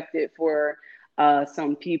expected for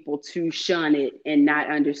some people to shun it and not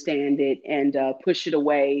understand it and push it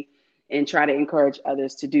away and try to encourage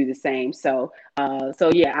others to do the same. So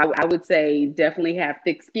yeah, I would say definitely have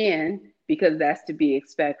thick skin, because that's to be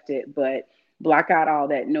expected, but block out all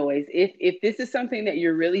that noise. If this is something that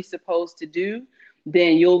you're really supposed to do,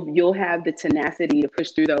 then you'll have the tenacity to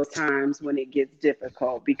push through those times when it gets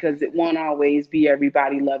difficult, because it won't always be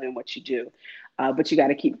everybody loving what you do, but you got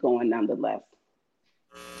to keep going nonetheless.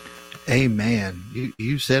 Amen.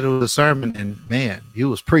 You said it was a sermon, and man, you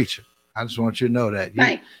was preaching. I just want you to know that.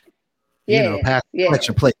 Thanks. Pass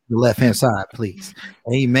your plate to the left hand side, please.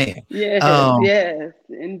 Amen. Yes,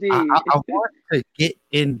 indeed. I want to get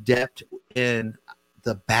in depth in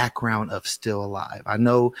the background of Still Alive. I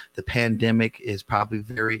know the pandemic is probably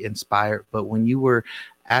very inspired, but when you were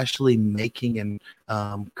actually making and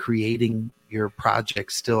creating your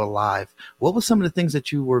project Still Alive, what were some of the things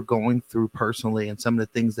that you were going through personally, and some of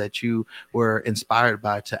the things that you were inspired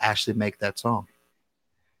by to actually make that song?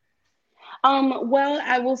 Well,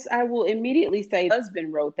 I will immediately say my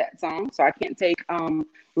husband wrote that song, so I can't take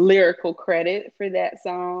lyrical credit for that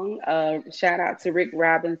song. Shout out to Rick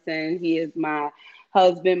Robinson. He is my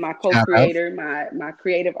husband, my co-creator, my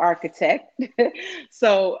creative architect.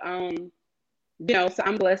 So so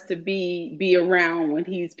I'm blessed to be around when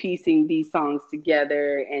he's piecing these songs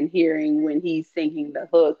together and hearing when he's singing the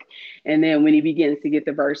hook, and then when he begins to get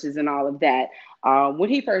the verses and all of that. When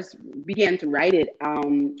he first began to write it,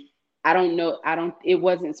 it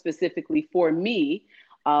wasn't specifically for me.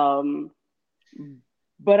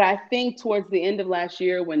 But I think towards the end of last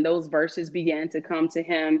year, when those verses began to come to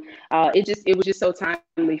him, it was just so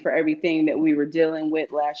timely for everything that we were dealing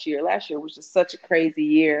with last year. Last year was just such a crazy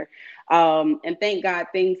year. And thank God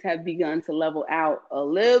things have begun to level out a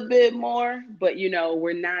little bit more, but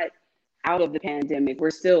we're not out of the pandemic.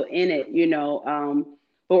 We're still in it,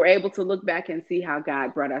 but we're able to look back and see how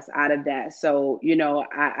God brought us out of that. So,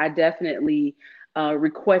 I definitely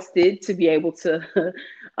requested to be able to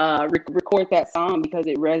record that song because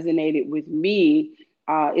it resonated with me.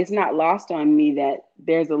 It's not lost on me that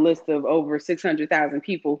there's a list of over 600,000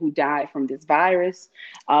 people who died from this virus.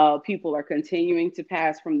 People are continuing to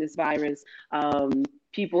pass from this virus.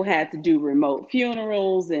 People had to do remote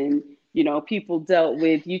funerals, and people dealt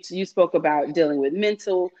with, you spoke about dealing with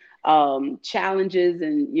mental challenges,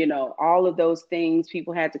 and all of those things.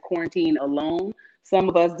 People had to quarantine alone. Some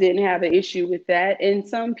of us didn't have an issue with that, and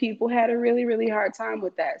some people had a really, really hard time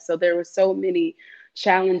with that. So there were so many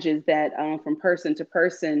challenges that from person to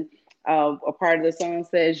person. A part of the song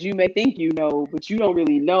says, "You may think you know, but you don't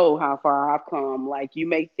really know how far I've come." Like, you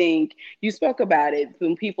may think, you spoke about it,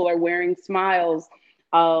 when people are wearing smiles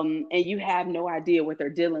and you have no idea what they're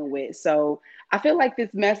dealing with. So I feel like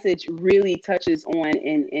this message really touches on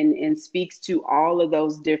and speaks to all of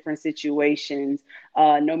those different situations,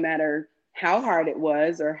 no matter how hard it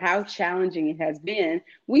was or how challenging it has been,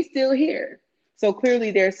 we still here. So clearly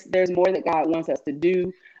there's more that God wants us to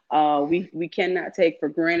do. We cannot take for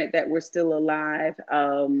granted that we're still alive.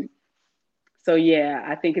 So yeah,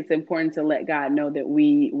 I think it's important to let God know that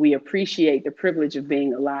we appreciate the privilege of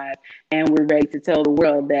being alive, and we're ready to tell the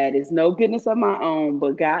world that it's no goodness of my own,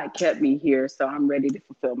 but God kept me here, so I'm ready to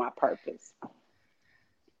fulfill my purpose.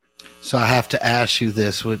 So I have to ask you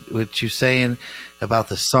this, what you saying about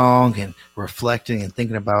the song and reflecting and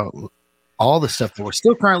thinking about all the stuff that we're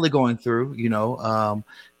still currently going through,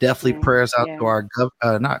 definitely prayers out to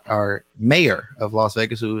our mayor of Las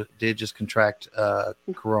Vegas, who did just contract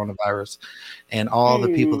coronavirus, and all the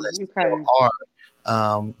people that still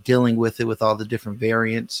are dealing with it, with all the different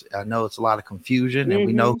variants. I know it's a lot of confusion, and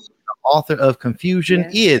we know who the author of confusion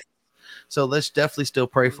is. So let's definitely still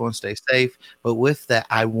pray for and stay safe. But with that,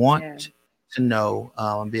 I want to know,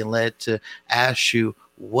 I'm being led to ask you,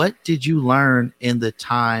 what did you learn in the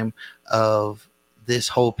time of this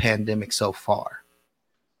whole pandemic so far?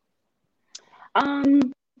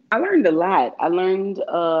 I learned a lot. I learned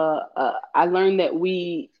that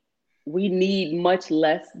we need much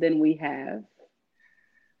less than we have.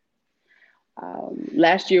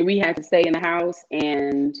 Last year we had to stay in the house,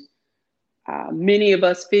 and many of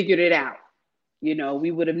us figured it out. You know, we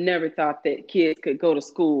would have never thought that kids could go to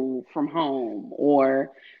school from home,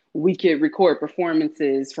 or we could record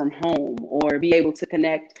performances from home, or be able to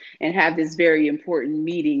connect and have this very important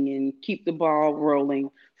meeting and keep the ball rolling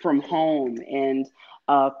from home, and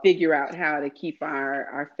figure out how to keep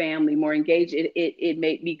our family more engaged. It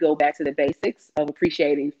made me go back to the basics of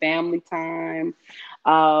appreciating family time.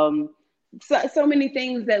 Um, so many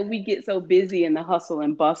things that we get so busy in the hustle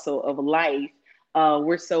and bustle of life.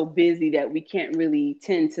 We're so busy that we can't really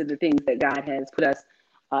tend to the things that God has put us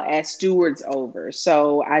as stewards over.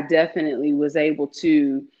 So I definitely was able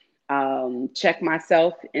to check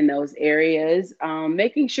myself in those areas,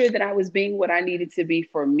 making sure that I was being what I needed to be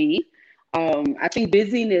for me. I think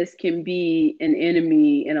busyness can be an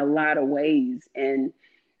enemy in a lot of ways, and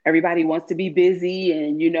everybody wants to be busy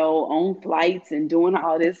and, on flights and doing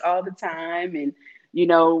all this all the time, and,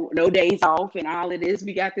 no days off and all it is.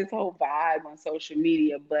 We got this whole vibe on social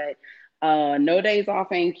media, but no days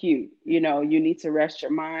off ain't cute. You need to rest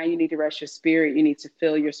your mind. You need to rest your spirit. You need to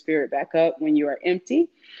fill your spirit back up when you are empty.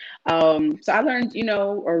 So I learned,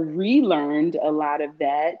 or relearned a lot of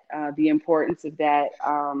that, the importance of that,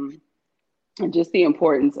 and just the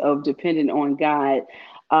importance of depending on God.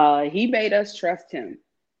 He made us trust him.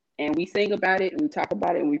 And we sing about it, and we talk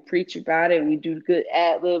about it, and we preach about it, and we do good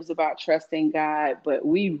ad libs about trusting God. But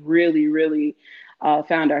we really, really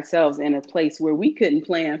found ourselves in a place where we couldn't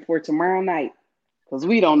plan for tomorrow night, because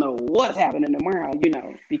we don't know what's happening tomorrow,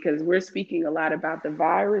 because we're speaking a lot about the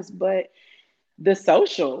virus, but the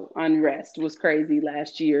social unrest was crazy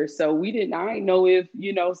last year. So I didn't know if,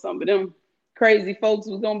 some of them crazy folks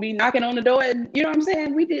was going to be knocking on the door, and you know what I'm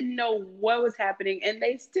saying? We didn't know what was happening, and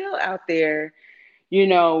they still out there,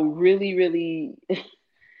 really, really,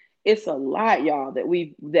 it's a lot, y'all, that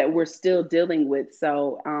we're still dealing with.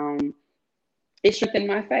 So it strengthened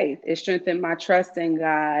my faith. It strengthened my trust in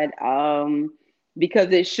God,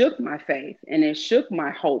 because it shook my faith and it shook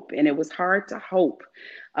my hope. And it was hard to hope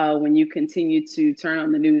when you continue to turn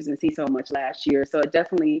on the news and see so much last year. So it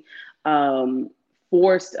definitely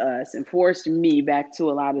forced us and forced me back to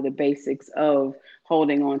a lot of the basics of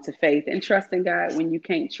holding on to faith and trusting God when you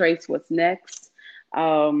can't trace what's next.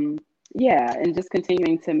 And just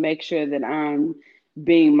continuing to make sure that I'm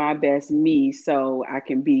being my best me, so I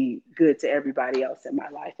can be good to everybody else in my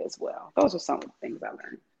life as well. Those are some of the things I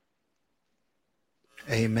learned.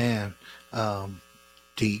 Amen.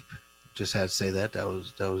 Deep. Just had to say that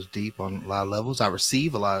was deep on a lot of levels. I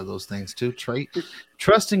receive a lot of those things too.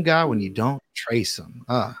 Trust in God when you don't trace him.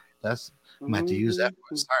 I'm gonna have to use that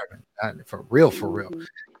for a sermon. For real.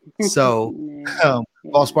 So,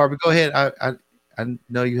 Boss Barbie, go ahead. I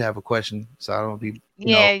know you have a question, so I don't be.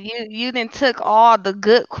 You then took all the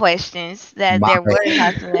good questions that there were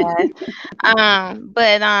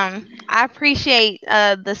but I appreciate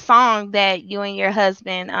the song that you and your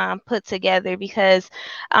husband put together, because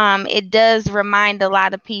it does remind a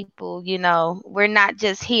lot of people, we're not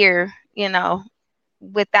just here,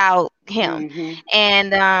 without him.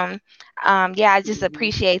 And I just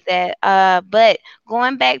appreciate that. But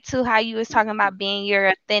going back to how you was talking about being your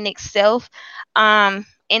authentic self,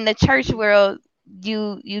 in the church world,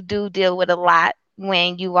 you do deal with a lot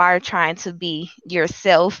when you are trying to be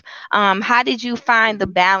yourself. How did you find the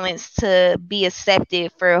balance to be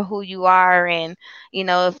accepted for who you are? And,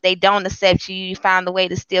 if they don't accept you, you found a way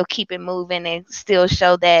to still keep it moving and still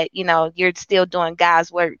show that, you're still doing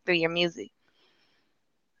God's work through your music.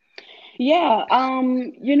 Yeah.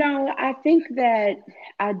 I think that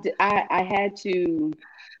I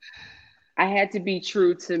had to be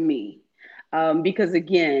true to me. Because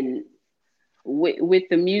again, with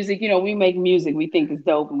the music, we make music, we think it's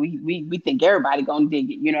dope, and we think everybody gonna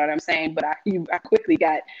dig it, you know what I'm saying? But I quickly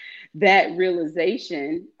got that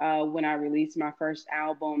realization when I released my first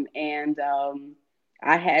album, and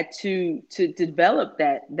I had to develop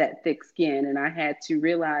that thick skin, and I had to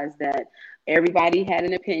realize that everybody had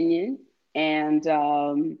an opinion. And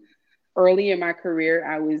early in my career,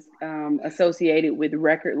 I was associated with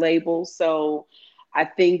record labels, so I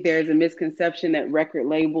think there's a misconception that record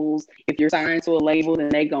labels, if you're signed to a label, then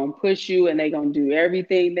they gonna push you and they gonna do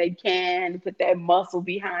everything they can to put that muscle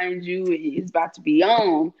behind you. It's about to be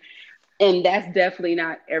on. And that's definitely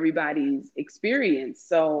not everybody's experience.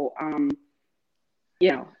 So, I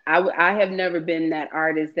have never been that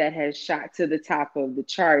artist that has shot to the top of the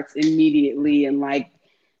charts immediately and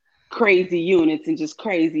crazy units and just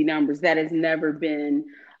crazy numbers. That has never been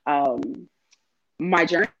my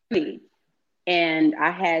journey. And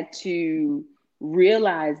I had to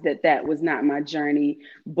realize that that was not my journey,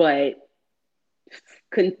 but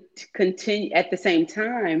continue at the same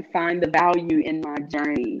time, find the value in my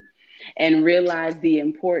journey and realize the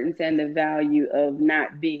importance and the value of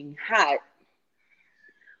not being hot,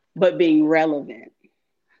 but being relevant.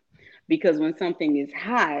 Because when something is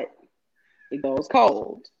hot, it goes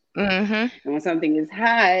cold. Mm-hmm. And when something is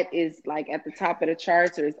hot, it's like at the top of the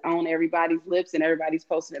charts or it's on everybody's lips and everybody's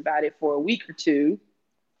posting about it for a week or two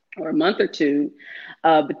or a month or two.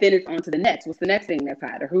 But then it's on to the next. What's the next thing that's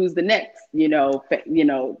hot? Or who's the next,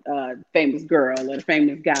 famous girl or the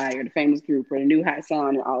famous guy or the famous group or the new hot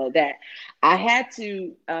song and all of that. I had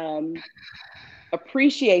to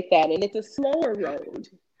appreciate that. And it's a slower road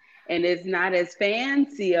and it's not as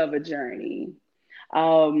fancy of a journey.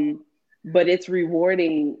 But it's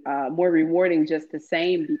rewarding, more rewarding just the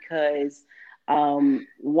same, because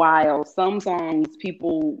while some songs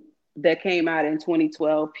people that came out in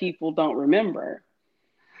 2012, people don't remember,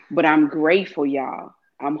 but I'm grateful, y'all.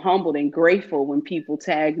 I'm humbled and grateful when people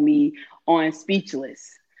tag me on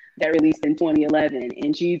Speechless that released in 2011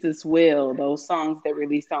 and Jesus Will, those songs that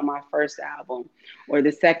released on my first album or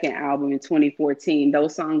the second album in 2014.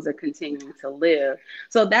 Those songs are continuing to live.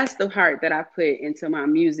 So that's the heart that I put into my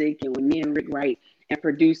music. And when me and Rick write and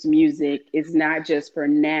produce music, it's not just for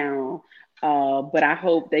now, but I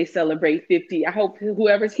hope they celebrate 50. I hope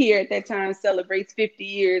whoever's here at that time celebrates 50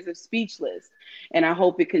 years of Speechless. And I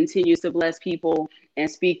hope it continues to bless people and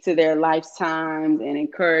speak to their lifetimes and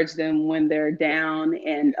encourage them when they're down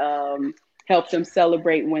and help them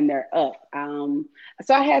celebrate when they're up.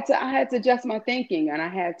 So I had to adjust my thinking, and I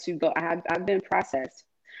had to go. I've been processed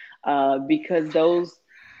because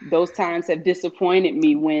those times have disappointed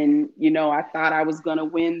me when, I thought I was going to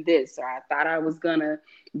win this, or I thought I was going to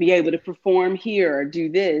be able to perform here or do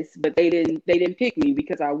this, but they didn't pick me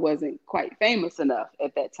because I wasn't quite famous enough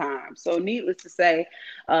at that time. So needless to say,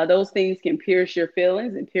 those things can pierce your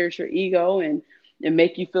feelings and pierce your ego and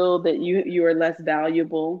make you feel that you are less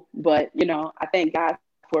valuable. But, I thank God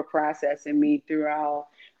for processing me throughout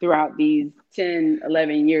these 10,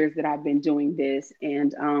 11 years that I've been doing this.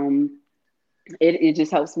 And, it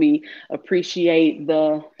just helps me appreciate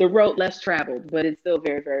the road less traveled, but it's still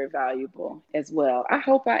very, very valuable as well. I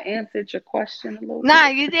hope I answered your question a little No,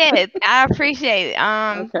 bit. you did. I appreciate it.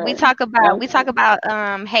 We Okay. talk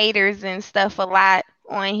about haters and stuff a lot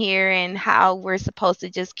on here, and how we're supposed to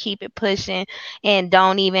just keep it pushing and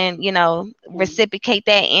don't even, reciprocate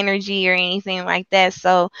that energy or anything like that.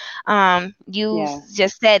 So you Yeah.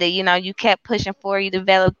 just said it, you kept pushing forward, you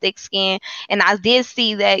developed thick skin. And I did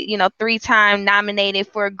see that, 3-time nominated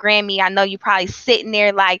for a Grammy. I know you probably sitting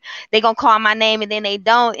there like they gonna call my name and then they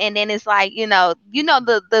don't, and then it's like, the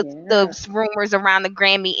rumors around the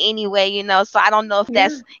Grammy anyway, so I don't know if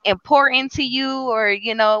that's important to you or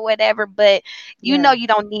whatever, but you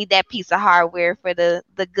don't need that piece of hardware for the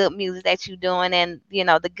good music that you're doing, and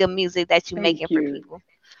the good music that you're making for people.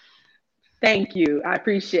 Thank you. I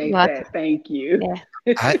appreciate that. Thank you. Yeah.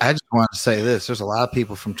 I just want to say this. There's a lot of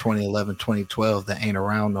people from 2011, 2012 that ain't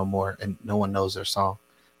around no more, and no one knows their song.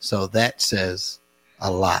 So that says a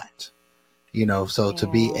lot, so to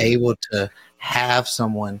be able to have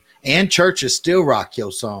someone, and churches still rock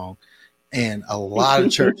your song, and a lot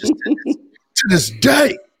of churches to this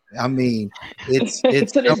day. I mean, it's to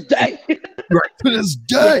this day. Right, to this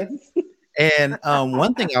day. Yes. And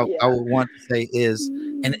one thing I would want to say is,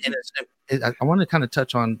 and I want to kind of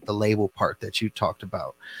touch on the label part that you talked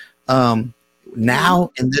about.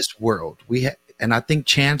 Now in this world, and I think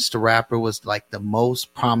Chance the Rapper was like the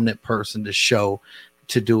most prominent person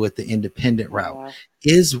to do it the independent route.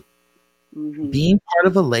 Is being part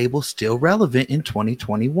of a label still relevant in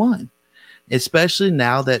 2021, especially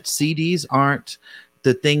now that CDs aren't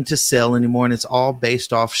the thing to sell anymore, and it's all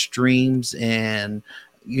based off streams and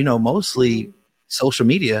mostly social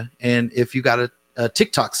media, and if you got a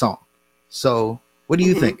TikTok song. So what do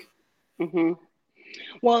you think?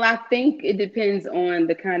 Well, I think it depends on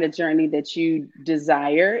the kind of journey that you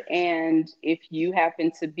desire, and if you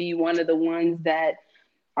happen to be one of the ones that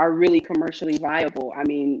are really commercially viable. I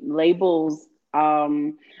mean, labels,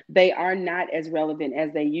 they are not as relevant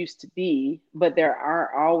as they used to be, but there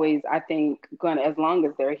are always, I think, as long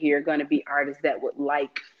as they're here, going to be artists that would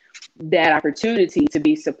like that opportunity to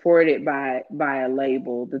be supported by a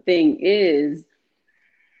label. The thing is,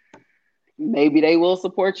 maybe they will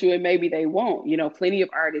support you and maybe they won't. Plenty of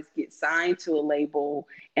artists get signed to a label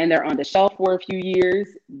and they're on the shelf for a few years,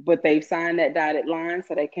 but they've signed that dotted line,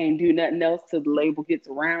 so they can't do nothing else till the label gets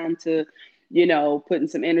around to putting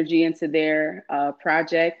some energy into their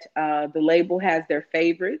project. The label has their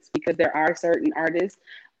favorites because there are certain artists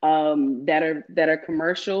that are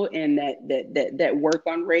commercial and that work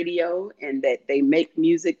on radio and that they make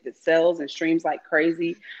music that sells and streams like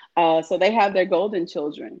crazy. So they have their golden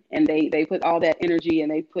children, and they put all that energy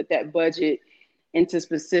and they put that budget into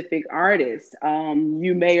specific artists.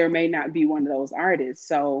 You may or may not be one of those artists.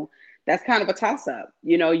 So that's kind of a toss up.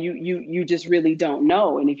 You just really don't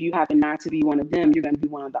know. And if you happen not to be one of them, you're going to be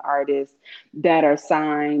one of the artists that are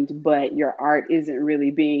signed, but your art isn't really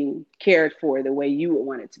being cared for the way you would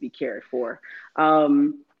want it to be cared for.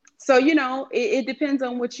 So, it depends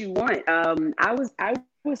on what you want. I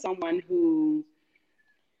was someone who,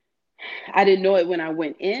 I didn't know it when I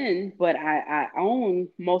went in, but I own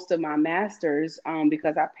most of my masters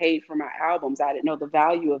because I paid for my albums. I didn't know the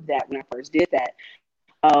value of that when I first did that.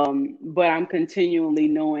 But I'm continually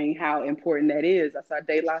knowing how important that is. I saw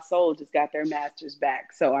De La Soul just got their masters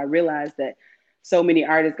back. So I realized that so many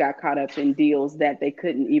artists got caught up in deals that they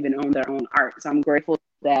couldn't even own their own art. So I'm grateful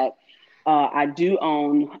that I do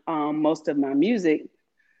own most of my music.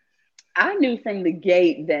 I knew from the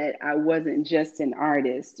gate that I wasn't just an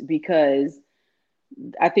artist because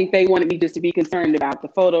I think they wanted me just to be concerned about the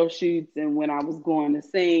photo shoots and when I was going to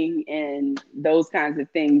sing and those kinds of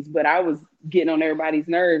things. But I was getting on everybody's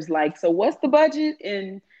nerves. Like, so what's the budget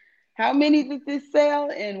and how many did this sell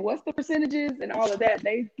and what's the percentages and all of that?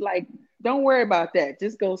 They like, don't worry about that.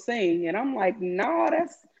 Just go sing. And I'm like, no,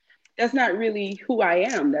 that's not really who I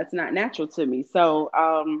am. That's not natural to me. So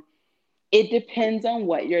it depends on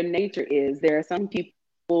what your nature is. There are some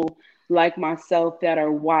people like myself that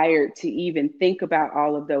are wired to even think about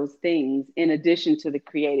all of those things in addition to the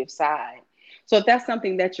creative side. So if that's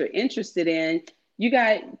something that you're interested in, you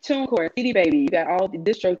got TuneCore, CD Baby, you got all the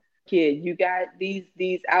DistroKid, you got these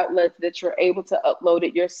outlets that you're able to upload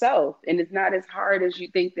it yourself. And it's not as hard as you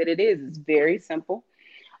think that it is. It's very simple.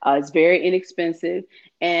 It's very inexpensive.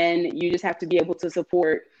 And you just have to be able to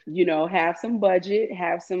support, have some budget,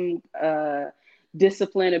 have some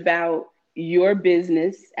discipline about your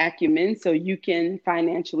business acumen so you can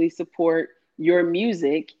financially support your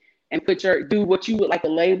music and do what you would like a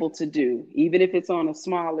label to do, even if it's on a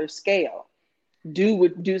smaller scale.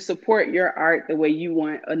 Support your art the way you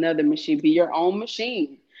want another machine. Be your own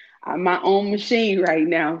machine. I'm my own machine right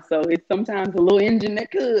now, so it's sometimes a little engine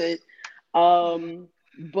that could.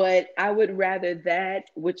 But I would rather that,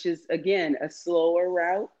 which is again a slower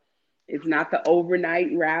route. It's not the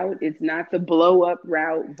overnight route. It's not the blow up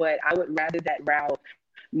route, but I would rather that route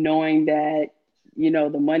knowing that,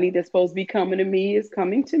 the money that's supposed to be coming to me is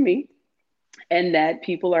coming to me and that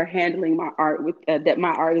people are handling my art that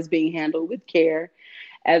my art is being handled with care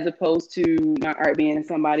as opposed to my art being in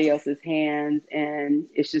somebody else's hands and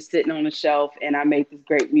it's just sitting on a shelf and I make this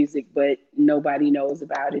great music, but nobody knows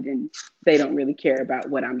about it and they don't really care about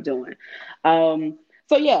what I'm doing.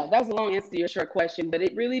 So yeah, that was a long answer to your short question, but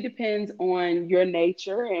it really depends on your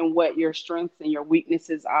nature and what your strengths and your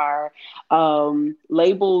weaknesses are.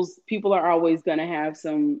 Labels, people are always going to have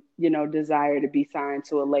some, desire to be signed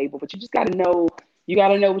to a label, but you just got to know,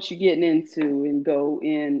 what you're getting into and go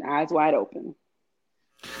in eyes wide open.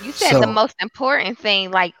 You said the most important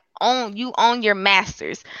thing, like you own your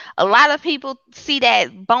masters. A lot of people see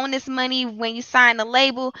that bonus money when you sign a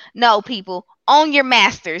label. No, people, own your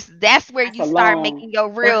masters. That's where you start making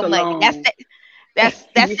your real money. That's it. That's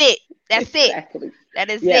exactly. It.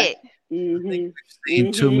 That is it. Mm-hmm.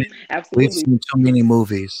 We've seen too many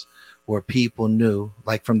movies where people knew,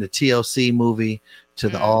 like from the TLC movie to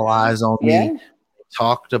the All Eyes on Me,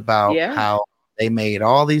 talked about how they made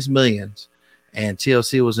all these millions. And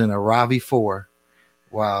TLC was in a Ravi 4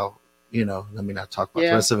 while, let me not talk about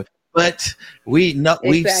the rest of it. But we know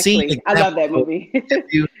we've seen. I love that movie.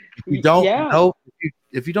 if you don't know,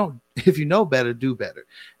 if you know better, do better.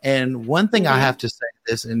 And one thing I have to say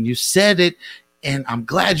this, and you said it, and I'm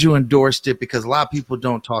glad you endorsed it because a lot of people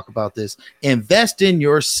don't talk about this. Invest in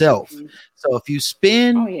yourself. So if you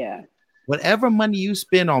spend whatever money you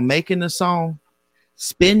spend on making a song,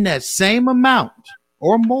 spend that same amount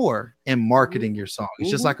or more in marketing your song. It's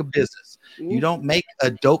just like a business. You don't make a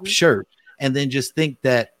dope shirt and then just think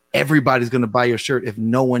that everybody's going to buy your shirt if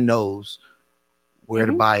no one knows where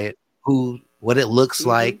to buy it, what it looks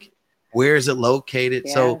like, where is it located.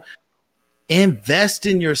 So invest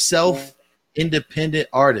in yourself, independent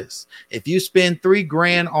artists. If you spend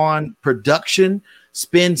 $3,000 on production,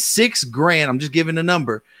 spend $6,000. I'm just giving a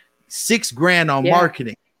number, $6,000 on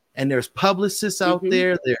marketing. And there's publicists out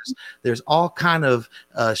there. There's all kind of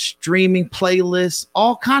streaming playlists,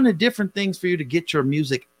 all kind of different things for you to get your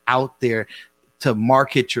music out there to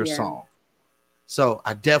market your song. So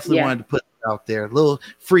I definitely wanted to put out there. A little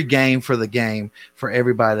free game for the game for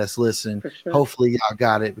everybody that's listening. Sure. Hopefully y'all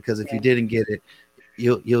got it, because if you didn't get it,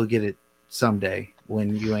 you'll get it someday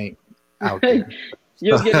when you ain't out there.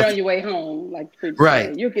 You'll get it on your way home, like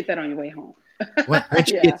right. You'll get that on your way home. Once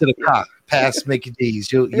you get to the car, past Mickey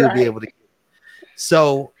D's, you'll be able to get it.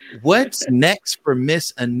 So what's next for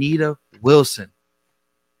Miss Anita Wilson?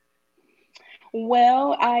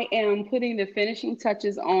 Well, I am putting the finishing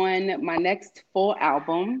touches on my next full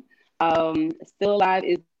album. Still Alive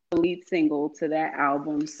is the lead single to that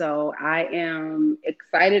album. So I am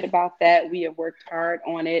excited about that. We have worked hard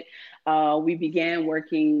on it. We began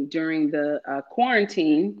working during the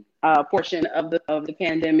quarantine portion of the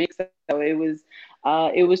pandemic. So it was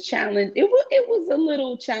challenging. It was a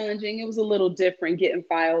little challenging. It was a little different getting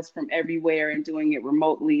files from everywhere and doing it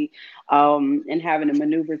remotely, and having to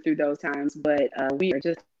maneuver through those times. But we are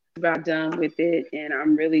just about done with it, and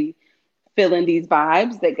I'm really feeling these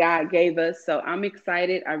vibes that God gave us. So I'm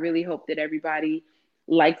excited. I really hope that everybody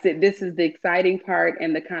likes it. This is the exciting part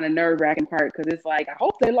and the kind of nerve-wracking part, because it's like, I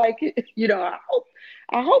hope they like it.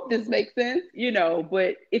 I hope this makes sense,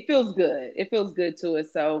 but it feels good. It feels good to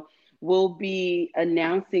us. So we'll be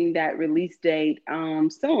announcing that release date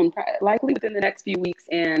soon, likely within the next few weeks.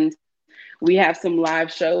 And we have some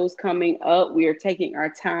live shows coming up. We are taking our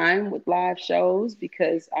time with live shows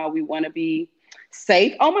because we want to be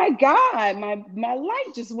safe. Oh my God, my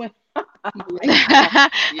light just went off.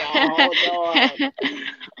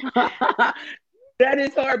 That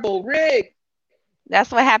is horrible, Rick.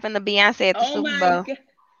 That's what happened to Beyonce at the Super Bowl. God.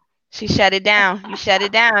 She shut it down. You shut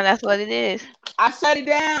it down. That's what it is. I shut it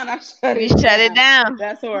down. You shut it down.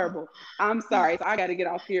 That's horrible. I'm sorry. So I got to get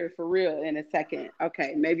off here for real in a second.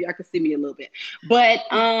 Okay, maybe I can see me a little bit. But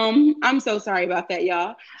I'm so sorry about that,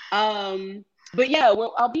 y'all. But yeah,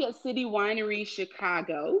 well, I'll be at City Winery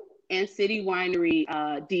Chicago and City Winery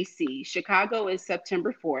DC. Chicago is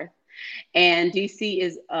September 4th. And DC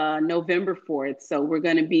is November 4th. So we're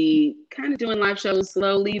going to be kind of doing live shows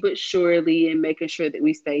slowly but surely and making sure that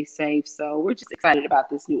we stay safe. So we're just excited about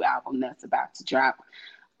this new album that's about to drop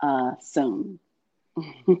soon.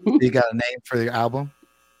 You got a name for your album?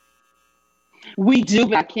 We do,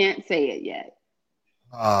 but I can't say it yet.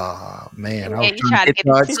 Oh man, I was trying to get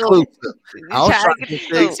an exclusive. I was trying to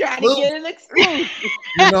get an exclusive.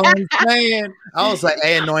 You know what I'm saying? I was like,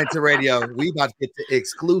 "Hey, Anointed Radio, we about to get the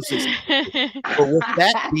exclusives." But with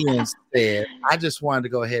that being said, I just wanted to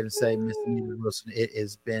go ahead and say, Miss Anita Wilson, it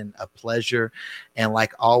has been a pleasure, and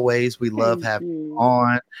like always, we love having you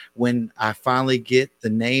on. When I finally get the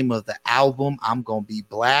name of the album, I'm gonna be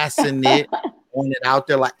blasting it, on it out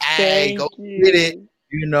there like, "Hey, go get it."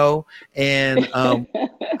 And I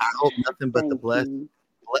hope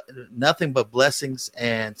nothing but blessings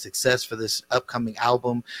and success for this upcoming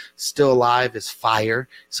album. Still Alive is fire.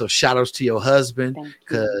 So shout outs to your husband,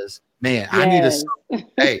 because man, I need a song.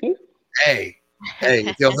 Hey,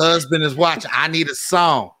 if your husband is watching, I need a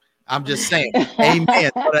song. I'm just saying,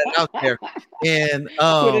 amen. Put that out there. And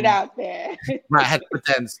put it out there. I had to put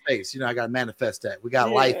that in space. I got to manifest that. We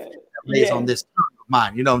got life that lays on this tongue of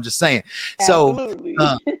mine. I'm just saying. Absolutely.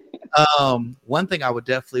 So one thing I would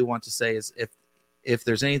definitely want to say is if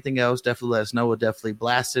there's anything else, definitely let us know. We'll definitely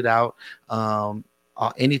blast it out.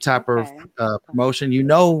 Any type of promotion,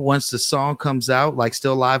 once the song comes out, like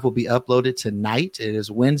Still Alive will be uploaded tonight. It is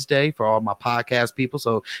Wednesday for all my podcast people.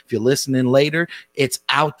 So if you're listening later, it's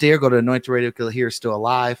out there. Go to Anointed Radio, you'll hear Still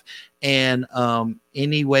Alive. And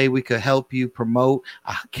any way we could help you promote,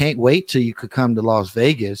 I can't wait till you could come to Las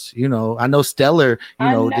Vegas. I know Stellar,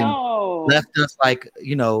 left us like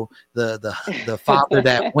the father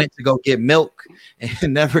that went to go get milk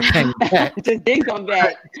and never came back. Just didn't come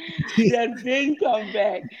back. But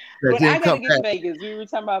I gotta get to Vegas. We were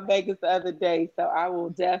talking about Vegas the other day, so I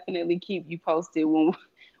will definitely keep you posted when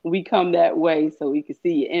we come that way, so we can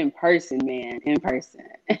see you in person, man. In person.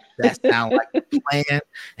 That sounds like a plan.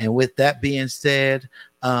 And with that being said,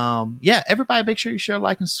 everybody make sure you share,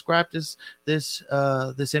 like, and subscribe this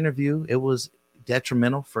interview. It was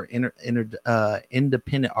detrimental for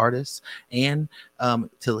independent artists, and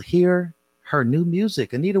to hear her new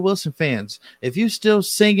music. Anita Wilson fans, if you still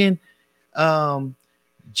singing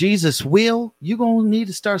Jesus Will, you're gonna need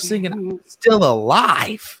to start singing Still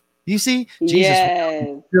Alive. You see, Jesus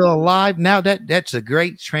Will, Still Alive. Now that's a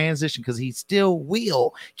great transition, because he still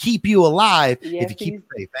will keep you alive if you keep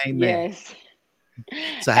faith. Amen. Yes.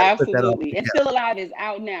 So absolutely. And Still Alive is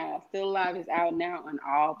out now. Still Alive is out now on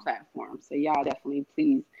all platforms. So y'all definitely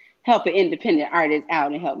please help an independent artist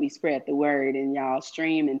out and help me spread the word, and y'all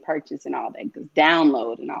stream and purchase and all that good,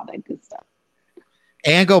 download and all that good stuff.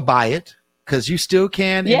 And go buy it, because you still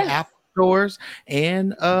can in stores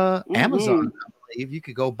and Amazon. I believe you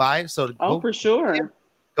could go buy it. So for sure.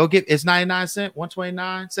 Go get it's 99 cents,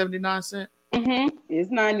 129, 79 cents.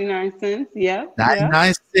 It's 99 cents. Yeah.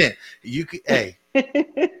 99 cents. You could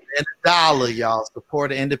and $1, y'all.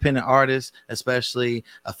 Support an independent artist, especially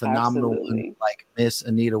a phenomenal one like Miss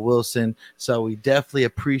Anita Wilson. So we definitely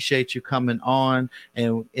appreciate you coming on.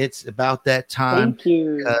 And it's about that time. Thank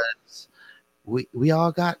you. Because we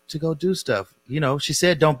all got to go do stuff. You know, she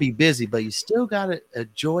said don't be busy, but you still gotta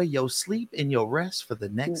enjoy your sleep and your rest for the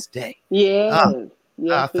next day. Yeah.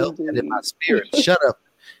 I felt that in my spirit. Shut up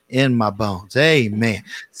in my bones. Amen.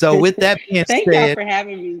 So with that being thank said, y'all for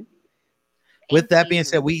having me. With that being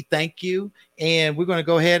said, we thank you, and we're going to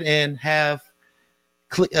go ahead and have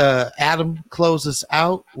Adam close us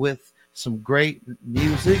out with some great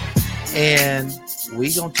music, and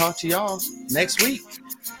we're going to talk to y'all next week.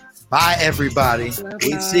 Bye, everybody.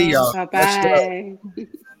 We see y'all. Bye-bye.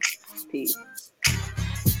 Peace.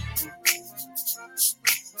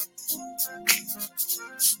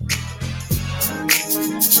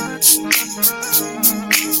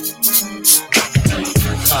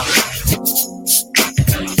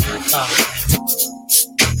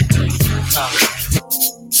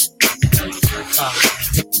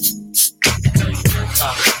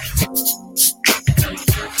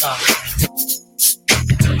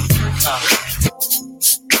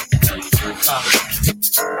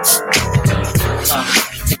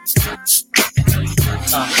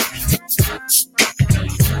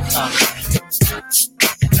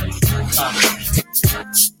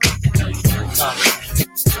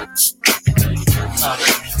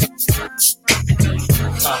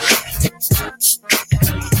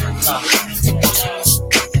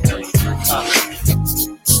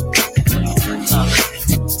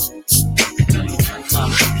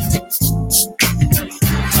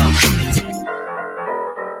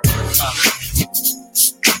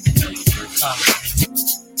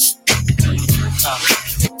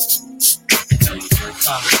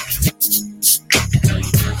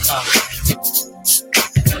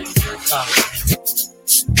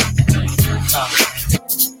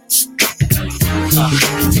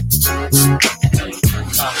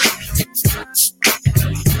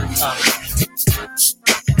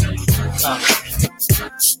 Stop.